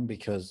day one,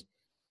 because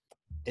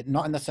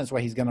not in the sense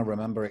where he's going to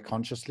remember it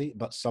consciously,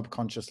 but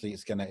subconsciously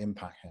it's going to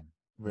impact him,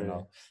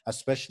 really?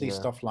 Especially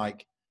stuff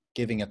like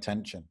giving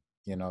attention,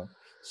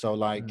 so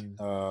like,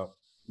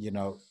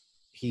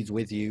 he's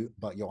with you,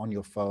 but you're on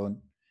your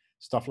phone,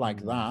 stuff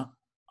like that.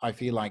 I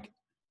feel like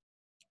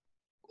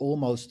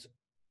almost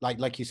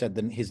like you said,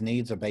 his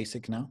needs are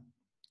basic now,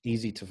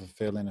 easy to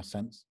fulfill in a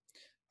sense.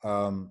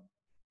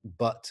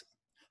 But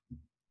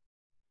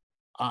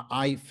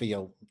I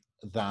feel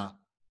that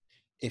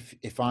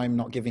if I'm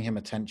not giving him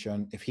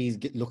attention, if he's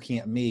looking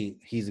at me,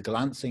 he's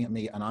glancing at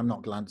me and I'm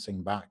not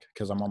glancing back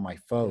because I'm on my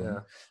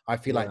phone, I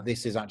feel like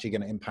this is actually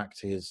going to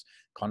impact his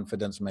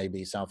confidence,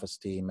 maybe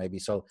self-esteem, maybe.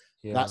 So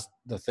that's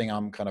the thing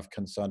I'm kind of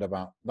concerned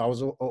about. I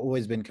was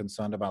always been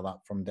concerned about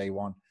that from day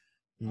one.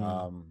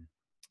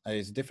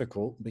 It's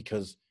difficult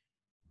because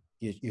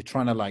you're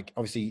trying to, like,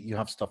 obviously you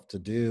have stuff to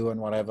do and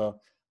whatever,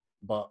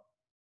 but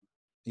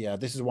yeah,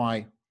 this is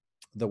why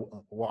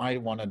what I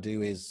want to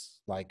do is,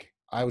 like,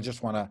 I would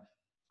just want to,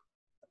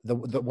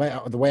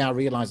 the way I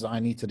realize that I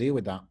need to deal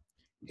with that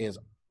is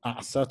at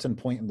a certain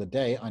point in the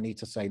day, I need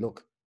to say,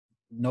 look,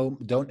 no,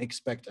 don't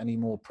expect any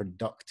more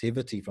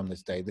productivity from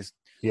this day.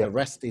 The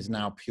rest is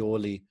now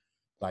purely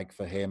like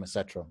for him,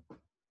 etc.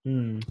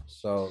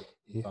 So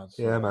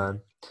man.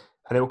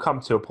 And it will come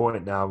to a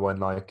point now when,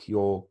 like,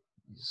 your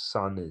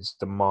son is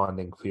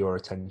demanding for your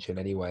attention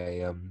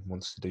anyway,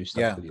 wants to do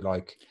stuff with you.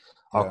 Like,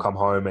 I'll come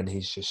home and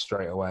he's just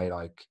straight away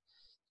like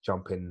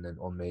jumping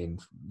on me and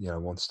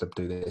wants to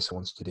do this,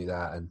 wants to do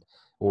that, and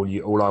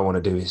all I want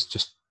to do is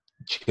just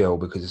chill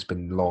because it's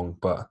been long.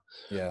 But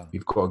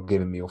you've got to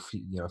give him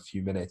a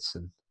few minutes,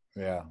 and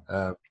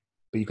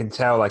but you can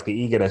tell, like, the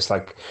eagerness.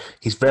 Like,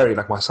 he's very,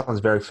 like, my son's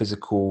very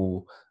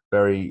physical,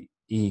 very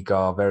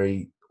eager,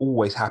 very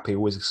always happy,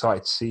 always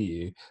excited to see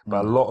you.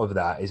 But a lot of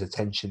that is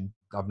attention.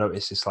 I've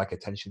noticed it's like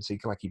attention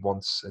seeker. Like, he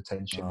wants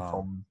attention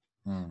from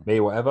me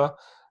or whatever.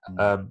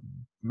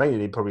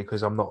 Mainly probably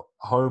because I'm not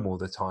home all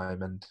the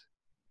time, and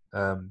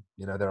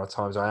there are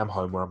times I am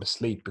home where I'm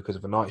asleep because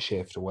of a night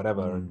shift or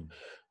whatever.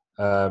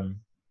 And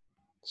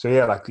so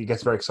yeah, like, he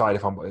gets very excited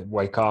if I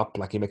wake up.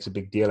 Like, he makes a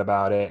big deal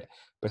about it.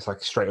 but it's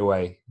like straight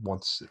away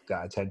wants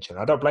that attention.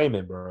 I don't blame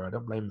him, bro. I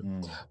don't blame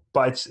him.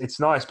 But it's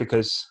nice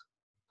because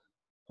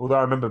although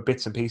I remember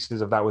bits and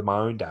pieces of that with my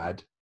own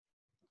dad,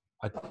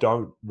 I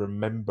don't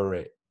remember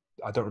it.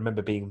 I don't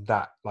remember being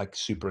that like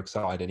super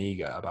excited and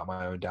eager about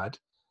my own dad,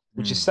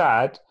 which is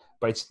sad,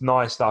 but it's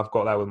nice that I've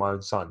got that with my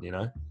own son, you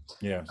know?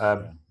 Yes.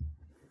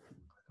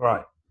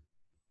 Right.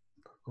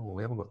 Oh,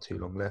 we haven't got too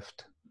long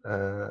left.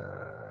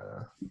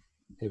 Here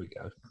we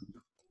go.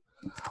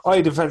 Are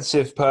you a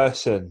defensive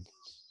person?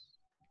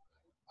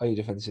 Are you a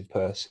defensive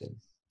person?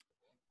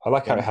 I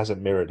like how it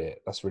hasn't mirrored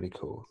it. That's really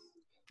cool.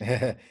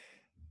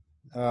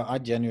 I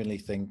genuinely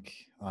think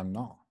I'm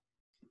not.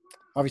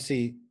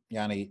 Obviously,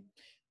 Yanni,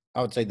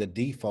 I would say the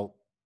default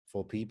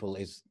for people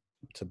is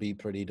to be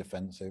pretty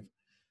defensive,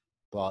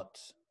 but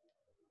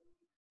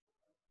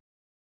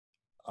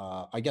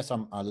I guess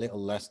I'm a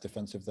little less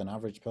defensive than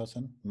average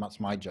person. That's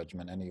my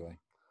judgment anyway.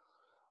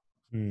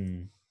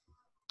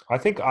 I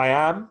think I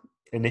am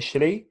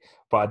initially,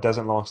 but it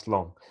doesn't last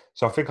long.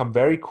 So I think I'm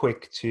very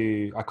quick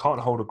I can't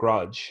hold a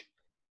grudge,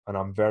 and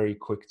I'm very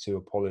quick to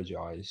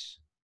apologize.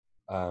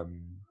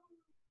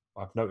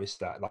 I've noticed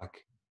that,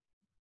 like,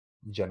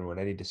 in general, in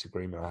any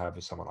disagreement I have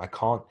with someone,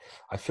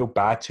 I feel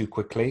bad too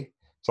quickly.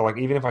 So like,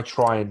 even if I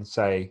try and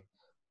say,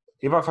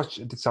 even if I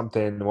did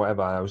something or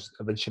whatever, I was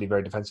eventually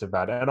very defensive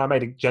about it, and I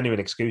made genuine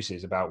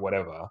excuses about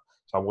whatever,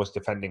 so I was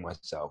defending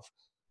myself.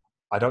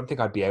 I don't think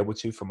I'd be able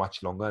to for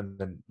much longer. And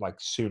then like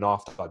soon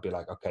after I'd be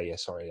like, okay, yeah,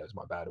 sorry, that was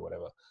my bad or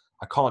whatever.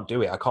 I can't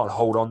do it. I can't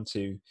hold on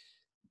to,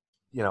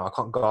 I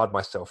can't guard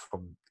myself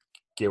from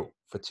guilt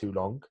for too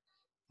long.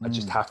 I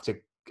just have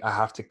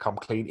to come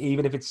clean,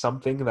 even if it's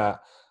something that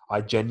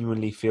I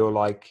genuinely feel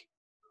like,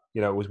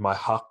 it was my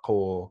huck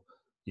or,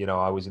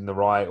 I was in the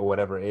right or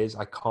whatever it is.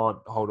 I can't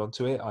hold on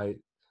to it. I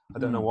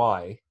don't know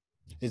why.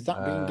 Is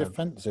that being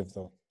defensive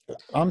though?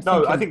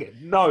 I think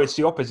it's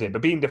the opposite.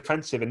 But being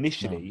defensive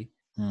initially,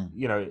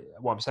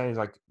 what I'm saying is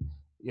like,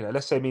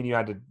 let's say me and you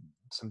had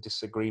some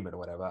disagreement or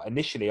whatever.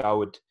 Initially, I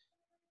would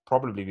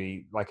probably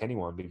be like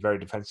anyone, be very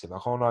defensive.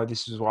 Like, oh no,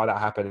 this is why that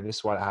happened and this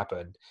is why that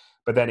happened.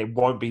 But then it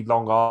won't be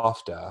long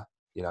after,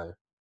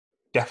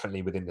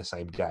 definitely within the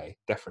same day,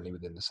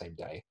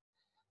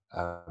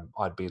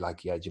 I'd be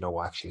like, yeah, do you know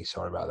what? Actually,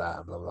 sorry about that.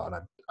 And blah, blah, blah.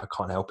 And I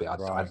can't help it.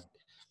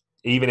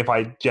 Even if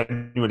I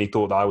genuinely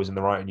thought that I was in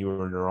the right and you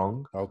were in the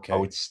wrong, I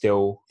would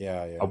still,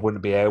 I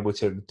wouldn't be able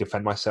to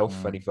defend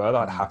myself any further.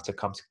 I'd have to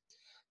come to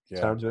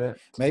terms with it.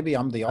 Maybe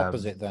I'm the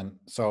opposite then.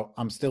 So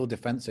I'm still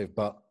defensive,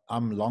 but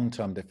I'm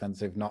long-term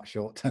defensive, not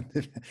short-term.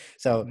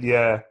 So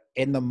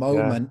in the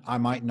moment, I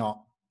might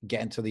not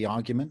get into the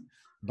argument,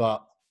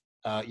 but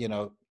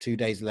 2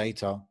 days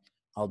later,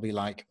 I'll be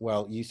like,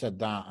 well, you said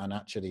that, and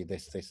actually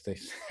this.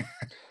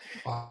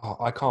 Oh,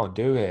 I can't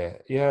do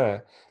it. Yeah.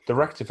 The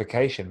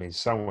rectification means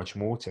so much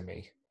more to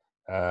me.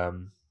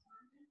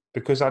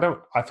 Because I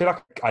feel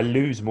like I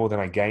lose more than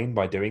I gain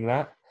by doing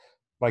that.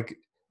 Like,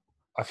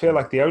 I feel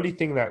like the only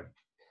thing that,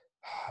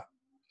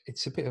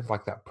 it's a bit of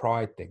like that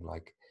pride thing.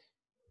 Like,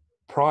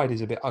 pride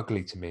is a bit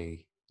ugly to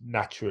me.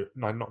 Not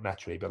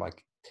naturally, but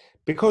like,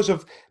 because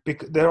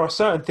there are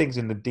certain things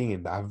in the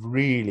deen that have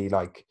really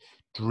like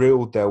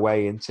drilled their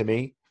way into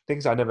me.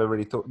 Things I never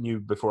really knew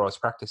before I was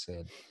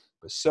practicing.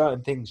 But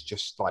certain things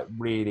just like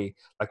really,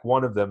 like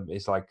one of them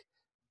is like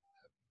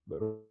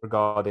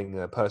regarding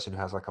a person who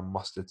has like a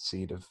mustard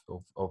seed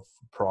of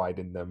pride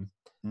in them.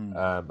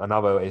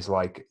 Another is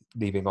like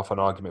leaving off an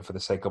argument for the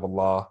sake of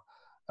Allah.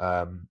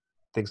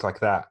 Things like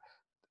that.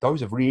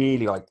 Those have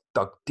really like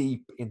dug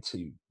deep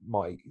into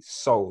my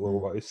soul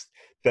almost.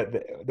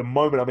 That the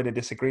moment I'm in a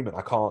disagreement,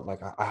 I can't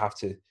like, I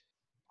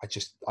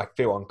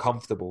feel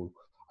uncomfortable.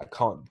 I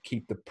can't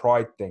keep the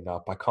pride thing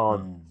up. I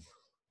can't,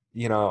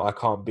 I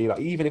can't be like,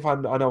 even if I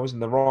know I was in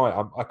the right,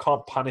 I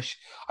can't punish.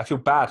 I feel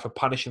bad for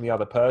punishing the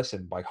other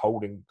person by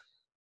holding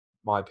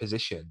my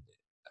position.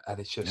 And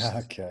it's just,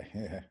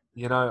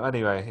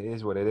 anyway, it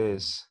is what it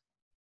is.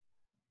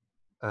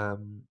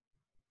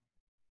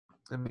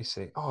 Let me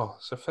see. Oh,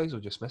 so Faisal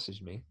just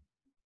messaged me.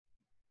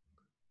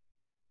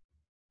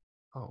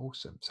 Oh,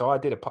 awesome. So I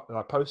did a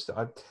poster.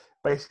 I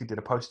basically did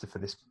a poster for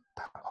this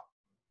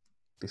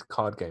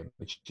card game,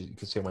 which you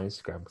can see on my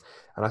Instagram.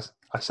 And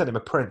I sent him a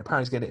print.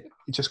 Apparently he's getting it.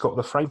 He just got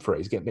the frame for it.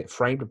 He's getting it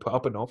framed and put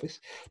up in the office.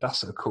 That's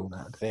so cool,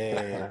 man.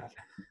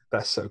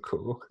 That's so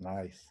cool.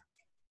 Nice.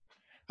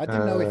 I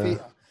didn't know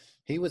if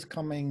he was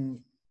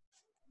coming.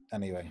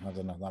 Anyway, I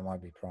don't know. That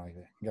might be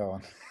private. Go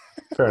on.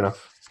 Fair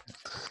enough.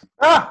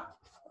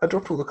 I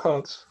dropped all the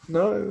cards.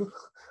 No.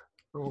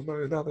 Oh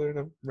no, now they're in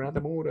a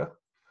random order.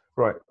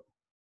 Right.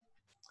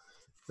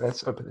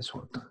 Let's open this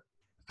one.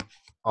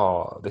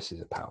 Oh, this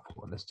is a powerful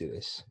one. Let's do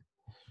this.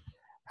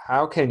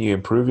 How can you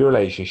improve your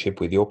relationship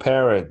with your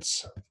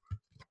parents?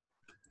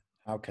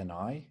 How can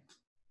I?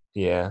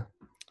 Yeah.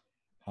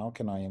 How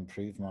can I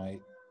improve my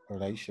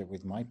relationship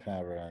with my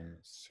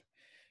parents?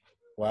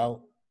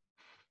 Well,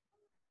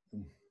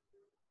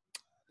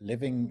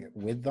 living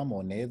with them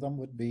or near them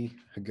would be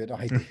a good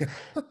idea.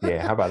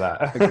 Yeah, how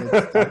about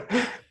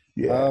that?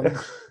 Yeah.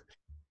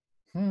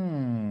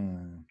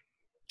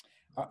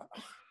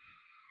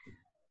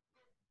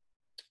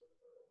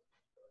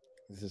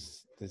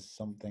 there's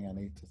something I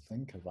need to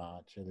think about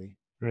actually.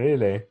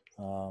 Really?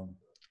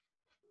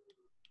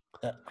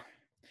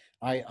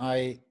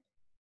 I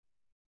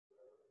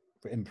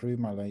improve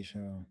my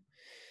relationship.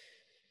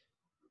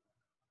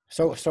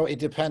 So it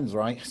depends,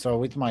 right? So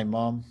with my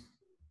mom.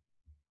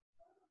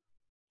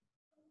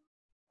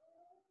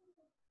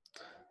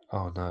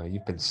 Oh no,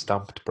 you've been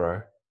stumped,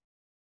 bro.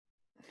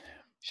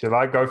 Should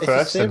I go It's a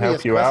first and serious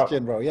help you out?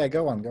 question, bro. Yeah,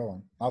 go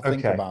on. I'll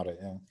think Okay. about it.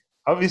 Yeah.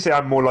 Obviously,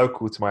 I'm more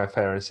local to my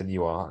parents than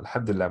you are.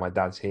 Alhamdulillah, my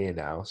dad's here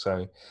now.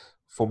 So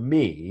for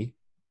me,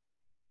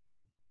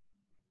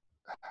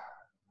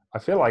 I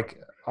feel like,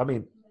 I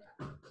mean,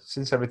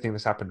 since everything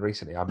that's happened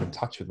recently, I'm in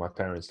touch with my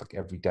parents like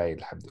every day.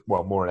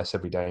 Well, more or less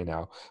every day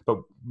now,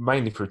 but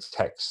mainly through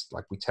text.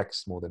 Like we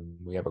text more than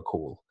we ever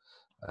call.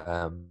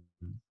 Um,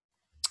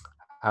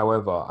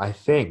 However, I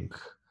think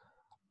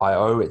I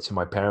owe it to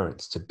my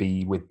parents to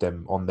be with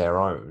them on their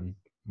own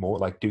more,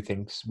 like do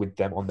things with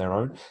them on their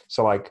own.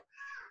 So like,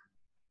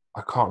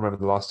 I can't remember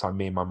the last time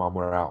me and my mum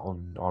were out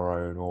on our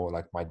own, or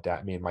like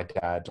me and my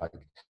dad, like,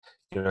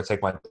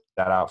 take my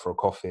dad out for a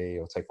coffee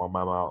or take my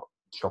mum out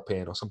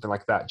shopping or something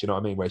like that. Do you know what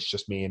I mean? Where it's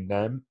just me and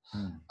them.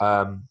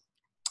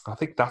 I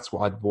think that's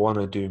what I'd want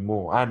to do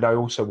more. And I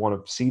also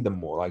want to see them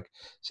more. Like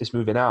since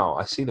moving out,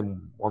 I see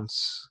them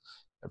once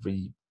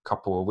every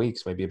couple of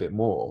weeks, maybe a bit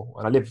more.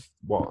 And I live,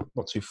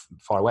 not too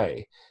far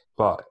away,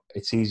 but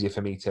it's easier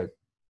for me to,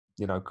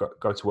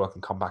 go to work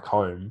and come back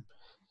home.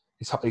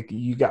 It's like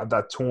you get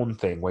that torn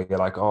thing where you're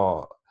like,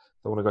 oh,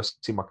 I want to go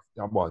see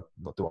well,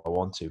 not do I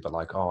want to, but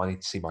like, oh, I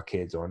need to see my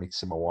kids or I need to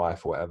see my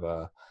wife or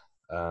whatever.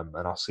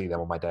 And I'll see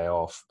them on my day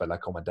off, but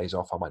like on my days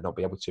off, I might not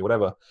be able to,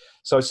 whatever.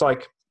 So it's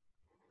like,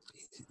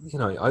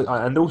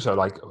 and also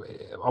like,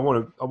 I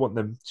want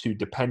them to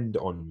depend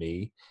on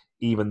me,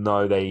 even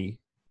though they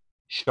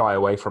shy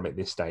away from it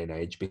this day and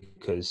age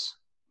because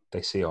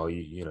they see, oh,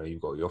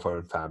 you've got your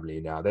own family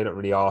now. They don't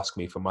really ask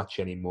me for much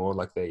anymore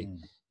like they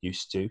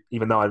used to,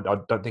 even though I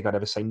don't think I'd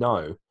ever say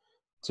no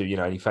to,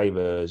 any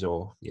favors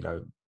or,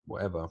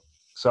 whatever.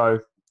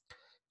 So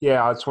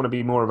yeah, I just want to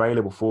be more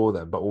available for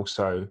them, but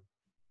also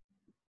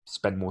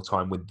spend more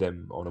time with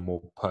them on a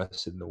more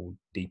personal,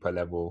 deeper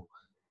level.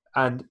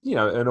 And,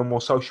 on a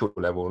more social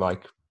level,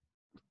 like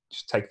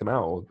just take them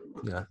out or,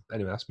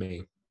 anyway, that's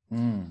me.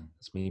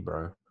 That's me,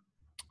 bro.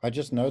 I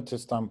just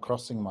noticed I'm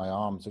crossing my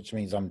arms, which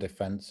means I'm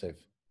defensive.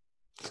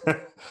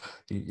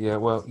 Yeah,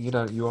 well, you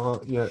are.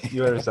 Yeah,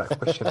 where is that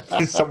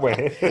question?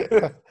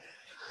 Somewhere.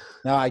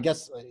 Now, I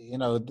guess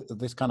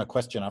this kind of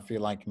question. I feel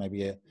like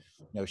maybe it,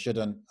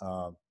 shouldn't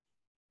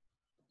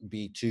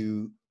be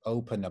too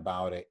open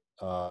about it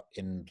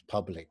in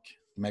public.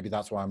 Maybe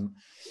that's why I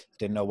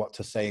didn't know what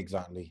to say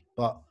exactly.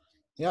 But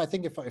yeah, I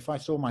think if I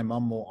saw my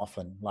mum more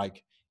often,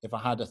 like if I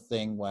had a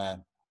thing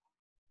where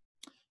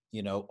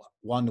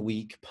 1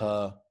 week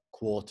per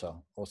quarter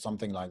or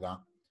something like that,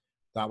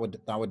 that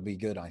would be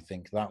good. I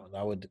think that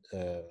would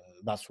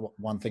that's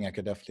one thing I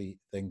could definitely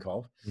think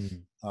of.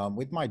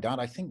 With my dad,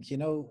 I think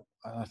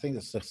I think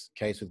it's the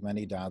case with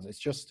many dads. It's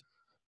just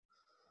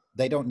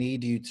they don't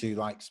need you to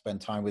like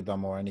spend time with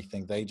them or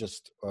anything. They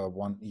just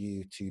want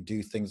you to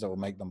do things that will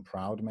make them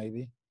proud,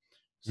 maybe.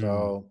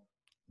 So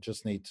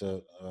just need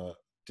to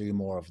do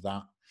more of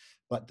that.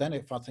 But then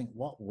if I think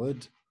what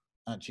would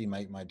actually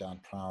make my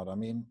dad proud, I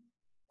mean,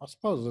 I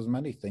suppose there's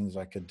many things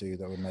I could do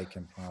that would make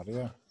him proud.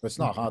 Yeah, but it's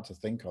not hard to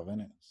think of,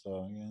 isn't it?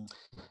 So yeah,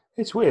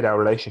 it's weird how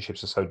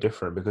relationships are so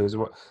different because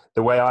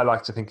the way I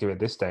like to think of it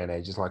this day and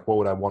age is like, what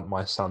would I want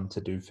my son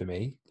to do for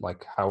me?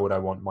 Like, how would I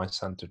want my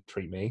son to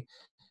treat me?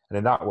 And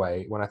in that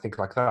way, when I think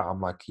like that, I'm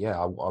like, yeah,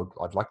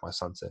 I'd like my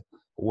son to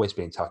always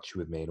be in touch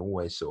with me and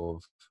always sort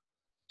of.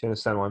 Do you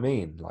understand what I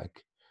mean?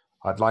 Like,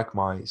 I'd like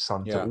my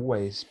son to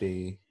always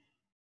be,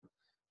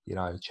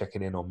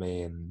 checking in on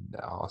me and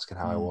asking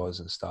how I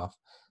was and stuff.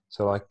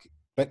 So like,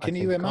 but can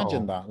you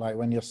imagine that? Like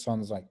when your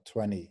son's like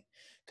 20,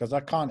 because I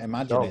can't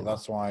imagine it.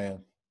 That's why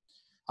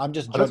I'm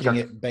just judging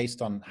it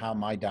based on how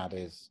my dad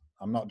is.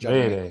 I'm not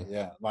judging it.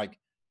 Yeah, like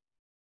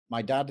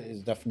my dad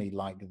is definitely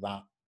like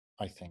that,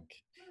 I think.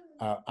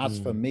 As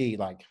for me,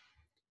 like,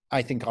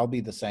 I think I'll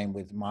be the same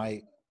with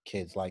my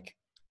kids. Like,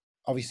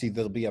 obviously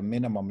there'll be a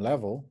minimum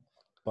level,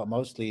 but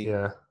mostly,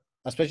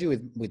 especially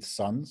with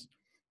sons,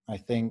 I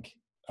think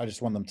I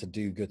just want them to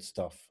do good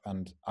stuff,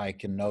 and I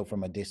can know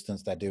from a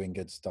distance they're doing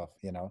good stuff.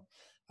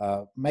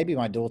 Maybe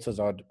my daughters,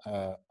 I'd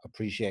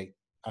appreciate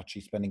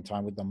actually spending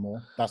time with them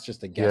more. That's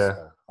just a guess,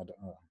 though. I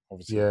don't know.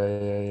 Obviously.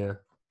 Yeah.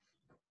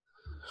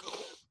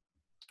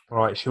 All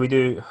right, should we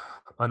do?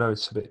 I know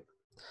it's a bit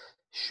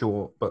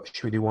short, but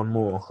should we do one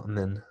more and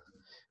then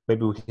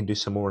maybe we can do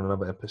some more in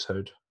another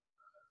episode?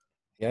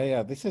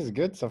 Yeah. This is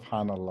good,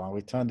 subhanallah.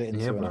 We turned it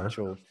into an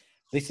actual.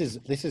 This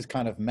is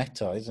kind of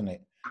meta, isn't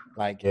it?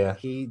 Like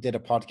he did a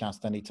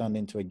podcast and he turned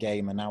into a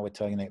game, and now we're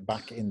turning it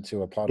back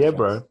into a podcast. Yeah,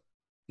 bro.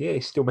 Yeah,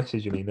 he's still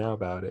messaging me now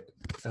about it.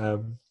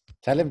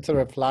 Tell him to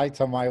reply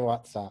to my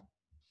WhatsApp.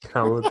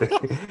 I will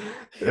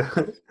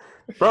do.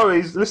 Bro,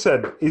 he's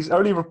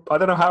only, I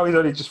don't know how he's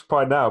only just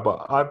replied now,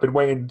 but I've been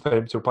waiting for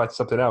him to reply to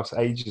something else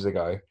ages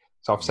ago.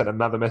 So I've sent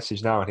another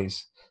message now and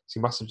he's So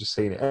you must have just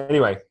seen it.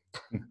 Anyway,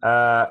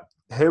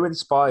 who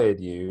inspired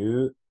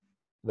you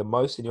the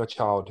most in your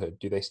childhood?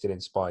 Do they still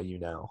inspire you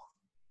now?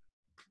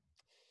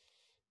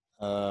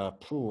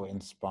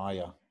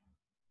 Inspire.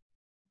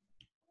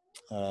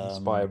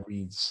 Inspire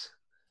reads.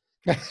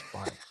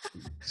 Inspire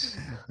reads.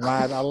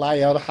 Man,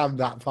 I'll have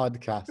that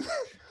podcast.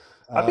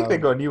 I think they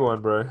got a new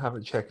one, bro. I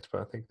haven't checked,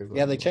 but I think they've got.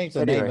 Yeah, they changed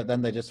the name, anyway. but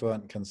then they just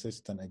weren't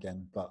consistent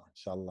again. But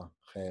inshallah,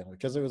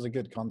 because it was a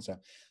good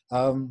concept.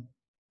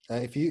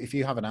 If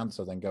you have an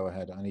answer, then go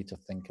ahead. I need to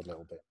think a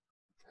little bit.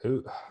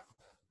 Who?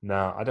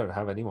 No, I don't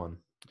have anyone,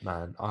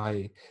 man.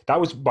 That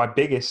was my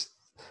biggest.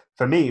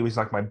 For me, it was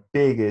like my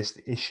biggest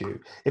issue.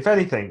 If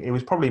anything, it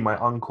was probably my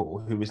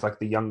uncle, who was like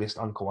the youngest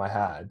uncle I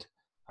had,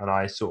 and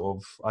I sort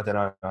of, I don't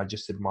know, I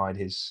just admired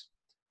his.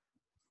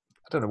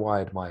 I don't know why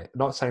I admire.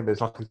 Not saying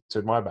there's nothing to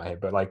admire about him,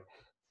 but like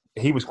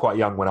he was quite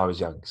young when I was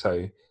young.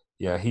 So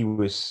yeah, he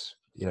was,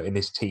 in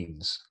his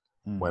teens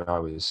when I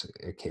was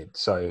a kid.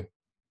 So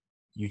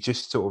you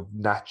just sort of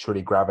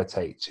naturally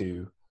gravitate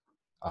to,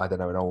 I don't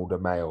know, an older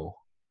male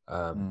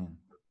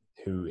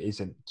who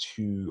isn't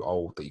too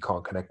old that you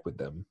can't connect with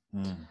them.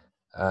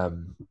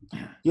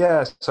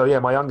 Yeah. So yeah,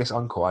 my youngest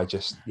uncle, it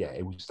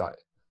was like,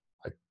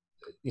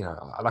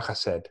 like I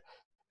said,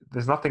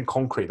 there's nothing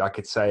concrete I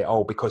could say,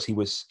 because he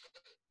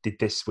did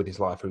this with his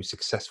life, or he was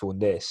successful in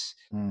this,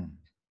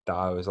 that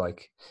I was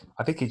like,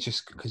 I think it's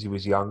just because he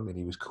was young and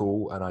he was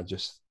cool, and I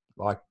just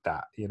liked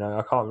that,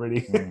 I can't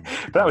really,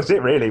 that was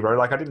it really, bro.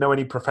 Like I didn't know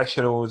any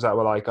professionals that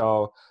were like,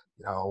 I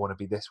want to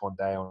be this one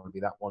day, I want to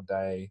be that one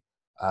day.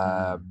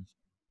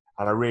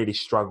 And I really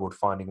struggled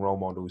finding role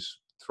models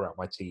throughout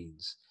my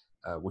teens,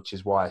 which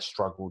is why I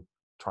struggled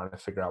trying to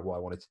figure out what I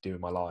wanted to do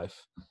in my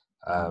life.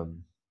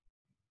 And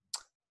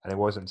it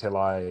wasn't until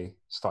I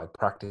started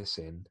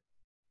practicing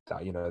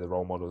that, the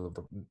role model of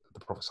the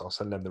Prophet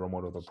ﷺ, the role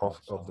model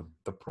of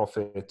the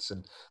prophets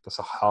and the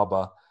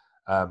Sahaba.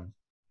 I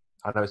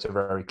know it's a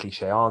very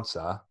cliche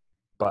answer,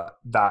 but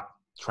that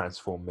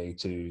transformed me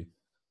to,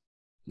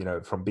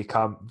 from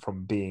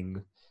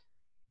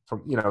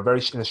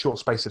in a short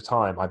space of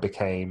time, I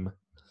became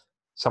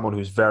someone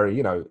who's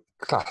very,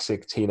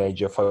 classic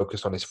teenager,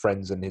 focused on his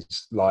friends and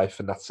his life,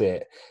 and that's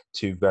it,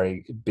 to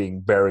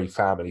being very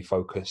family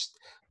focused,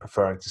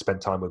 preferring to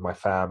spend time with my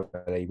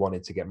family,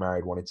 wanted to get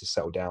married, wanted to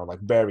settle down, like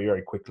very,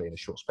 very quickly in a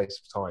short space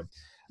of time.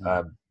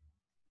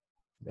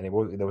 And there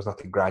was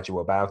nothing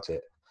gradual about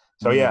it.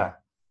 So yeah,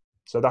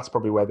 so that's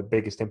probably where the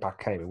biggest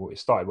impact came. It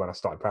started when I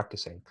started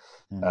practicing,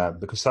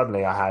 because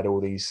suddenly I had all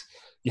these.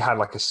 You had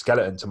like a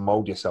skeleton to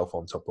mold yourself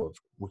on top of,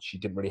 which you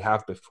didn't really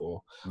have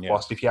before. Yeah.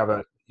 Whilst if you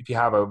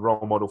have a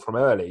role model from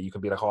early, you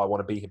can be like, I want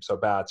to be him so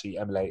bad, so you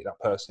emulate that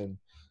person,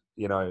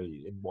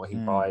 in what he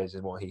buys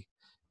and what he,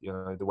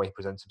 the way he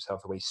presents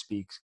himself, the way he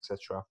speaks,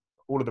 etc.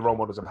 All of the role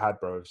models I've had,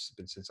 bro, have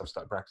been since I've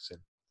started practicing.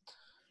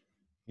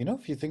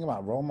 If you think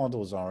about, role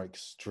models are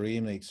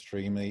extremely,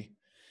 extremely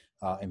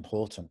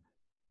important.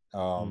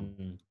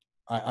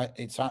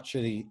 It's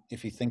actually,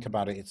 if you think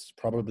about it, it's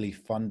probably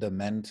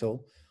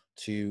fundamental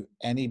to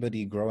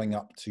anybody growing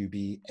up to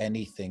be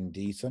anything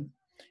decent,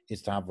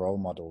 is to have role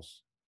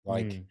models.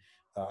 Like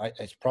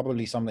it's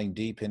probably something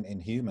deep in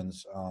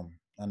humans,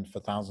 and for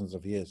thousands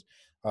of years.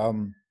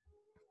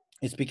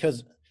 It's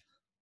because,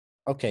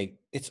 okay,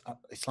 it's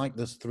like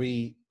there's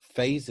three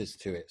phases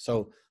to it.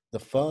 So the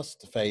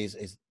first phase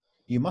is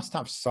you must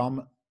have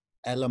some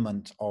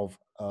element of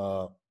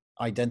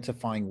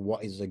identifying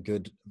what is a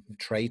good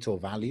trait or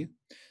value.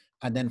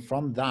 And then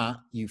from that,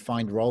 you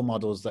find role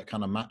models that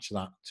kind of match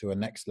that to a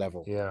next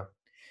level. Yeah.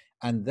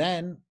 And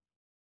then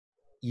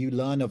you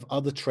learn of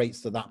other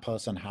traits that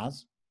person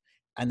has.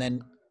 And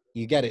then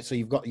you get it. So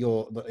you've got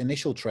the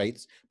initial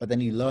traits, but then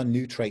you learn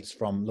new traits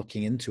from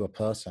looking into a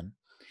person.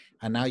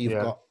 And now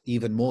you've got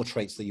even more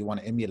traits that you want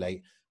to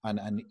emulate.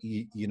 And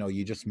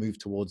you just move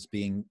towards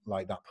being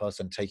like that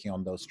person, taking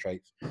on those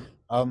traits.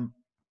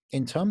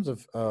 In terms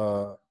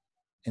of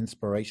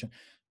inspiration,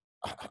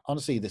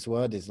 honestly, this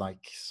word is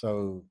like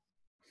so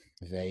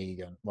vague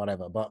and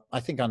whatever, but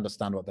I think I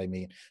understand what they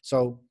mean.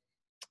 So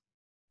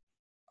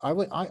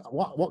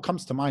what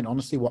comes to mind,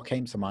 honestly, what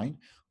came to mind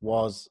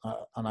was,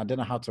 and I don't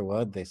know how to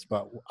word this,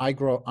 but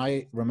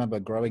I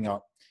remember growing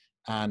up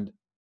and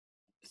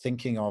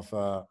thinking of,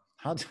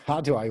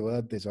 how do I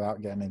word this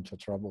without getting into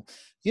trouble?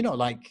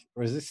 Like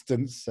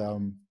resistance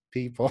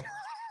people.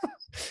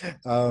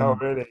 Oh,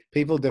 really?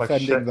 People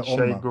defending the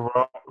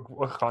Ummah.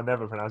 I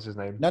never pronounce his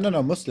name.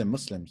 No,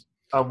 Muslims.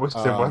 Oh,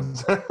 Muslim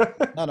ones.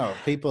 No,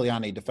 people,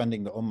 Yani,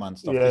 defending the Ummah and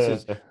stuff.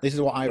 This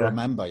is what I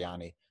remember,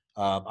 Yani.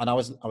 And I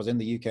was in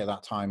the UK at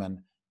that time,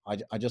 and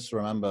I just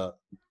remember,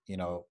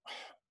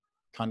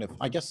 kind of,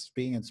 I guess,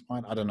 being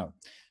inspired. I don't know.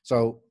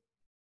 So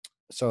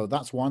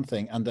that's one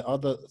thing. And the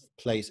other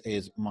place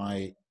is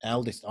my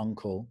eldest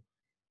uncle.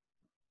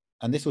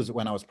 And this was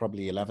when I was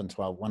probably 11,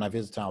 12, when I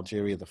visited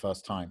Algeria the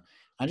first time.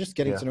 And just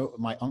getting to know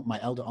my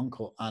elder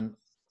uncle. And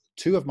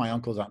two of my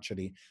uncles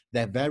actually,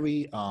 they're very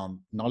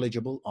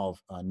knowledgeable of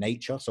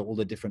nature. So all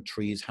the different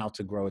trees, how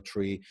to grow a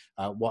tree,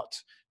 what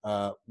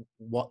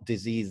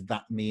disease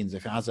that means.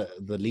 If it has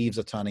the leaves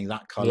are turning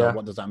that color,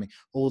 what does that mean?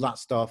 All that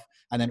stuff.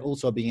 And then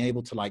also being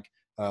able to like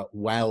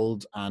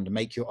weld and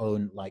make your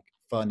own like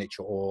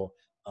furniture, or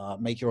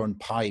make your own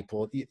pipe,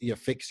 or you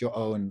fix your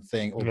own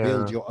thing, or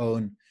build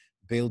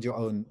your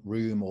own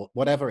room, or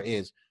whatever it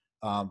is.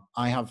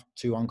 I have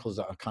two uncles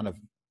that are kind of,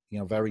 you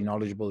know, very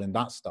knowledgeable in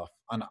that stuff,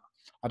 and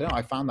I don't know,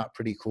 I found that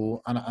pretty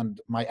cool. And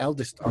my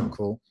eldest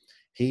uncle,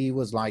 he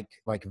was like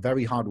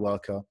very hard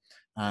worker,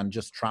 and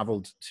just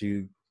traveled to,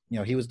 you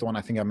know, he was the one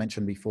I think I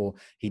mentioned before.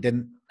 He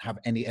didn't have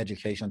any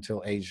education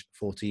until age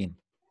 14,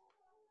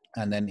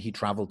 and then he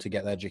traveled to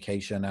get the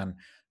education, and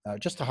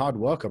just a hard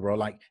worker, bro.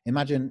 Like,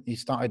 imagine he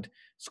started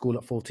school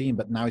at 14,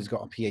 but now he's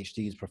got a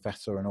PhD, he's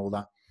professor and all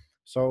that.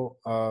 So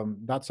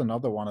that's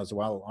another one as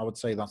well. I would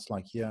say that's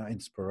like, yeah,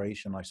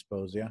 inspiration, I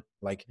suppose. Yeah,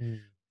 like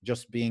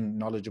just being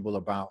knowledgeable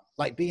about,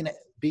 like, being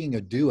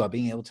a doer,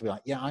 being able to be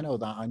like, yeah, I know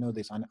that, I know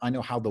this, I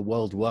know how the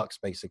world works,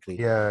 basically.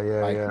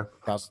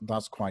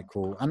 That's quite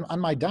cool.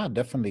 And my dad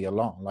definitely a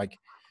lot. Like,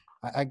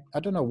 I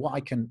don't know what I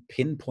can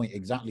pinpoint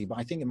exactly, but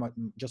I think it might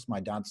just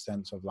my dad's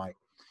sense of like,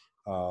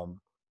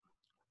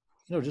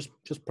 you know,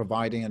 just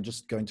providing and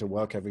just going to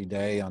work every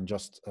day, and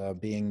just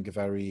being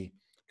very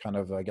kind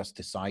of, I guess,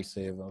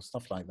 decisive or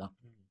stuff like that.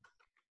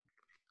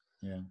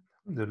 Yeah.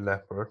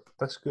 Alhamdulillah, bro.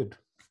 That's good.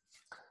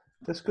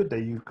 That's good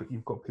that you've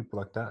got people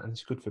like that, and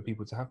it's good for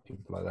people to have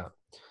people like that.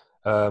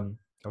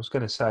 I was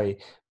going to say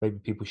maybe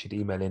people should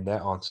email in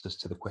their answers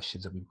to the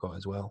questions that we've got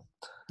as well.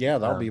 Yeah,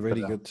 that'll be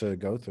really good to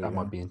go through. That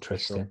might be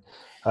interesting.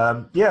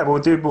 Sure. Yeah, we'll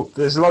do.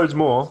 There's loads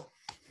more.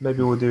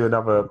 Maybe we'll do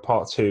another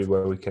part 2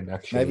 where we can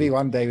actually. Maybe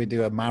one day we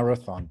do a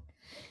marathon.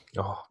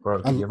 Oh,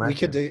 bro, and we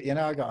could do. You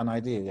know, I got an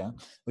idea. Yeah,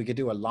 we could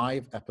do a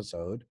live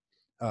episode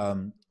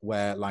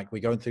where like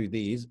we're going through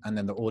these, and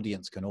then the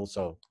audience can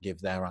also give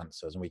their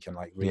answers, and we can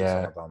like read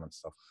some of them and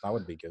stuff. That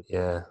would be good.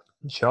 Yeah,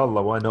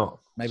 inshallah, why not?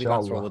 Maybe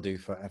inshallah. That's what we'll do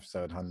for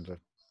episode 100.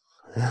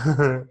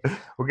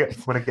 We'll get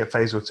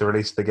Faisal to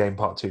release the game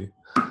part 2.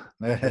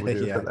 We'll do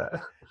it for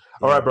that.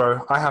 All right,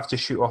 bro. I have to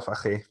shoot off,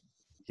 Akhi.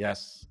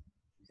 Yes.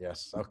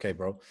 Okay,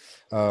 bro.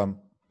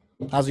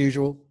 As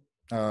usual.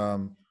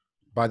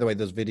 By the way,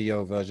 there's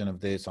video version of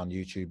this on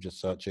YouTube.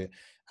 Just search it.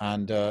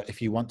 And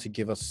if you want to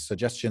give us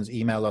suggestions,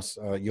 email us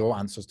your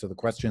answers to the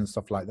questions,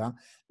 stuff like that.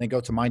 Then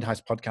go to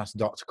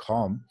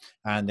mindheistpodcast.com,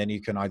 and then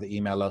you can either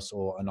email us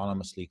or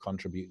anonymously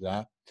contribute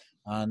there.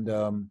 And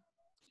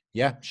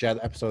share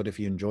the episode if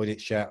you enjoyed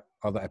it. Share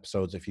other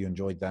episodes if you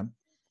enjoyed them.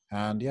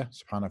 And yeah,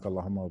 subhanak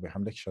Allahumma wa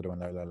bihamdik, shadu an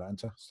la ilaha illa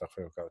anta,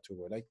 astaghfiruka wa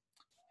atubu ilayk.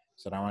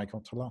 Assalamu alaikum wa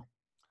rahmatullah.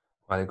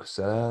 Wa alaikum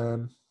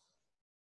salam.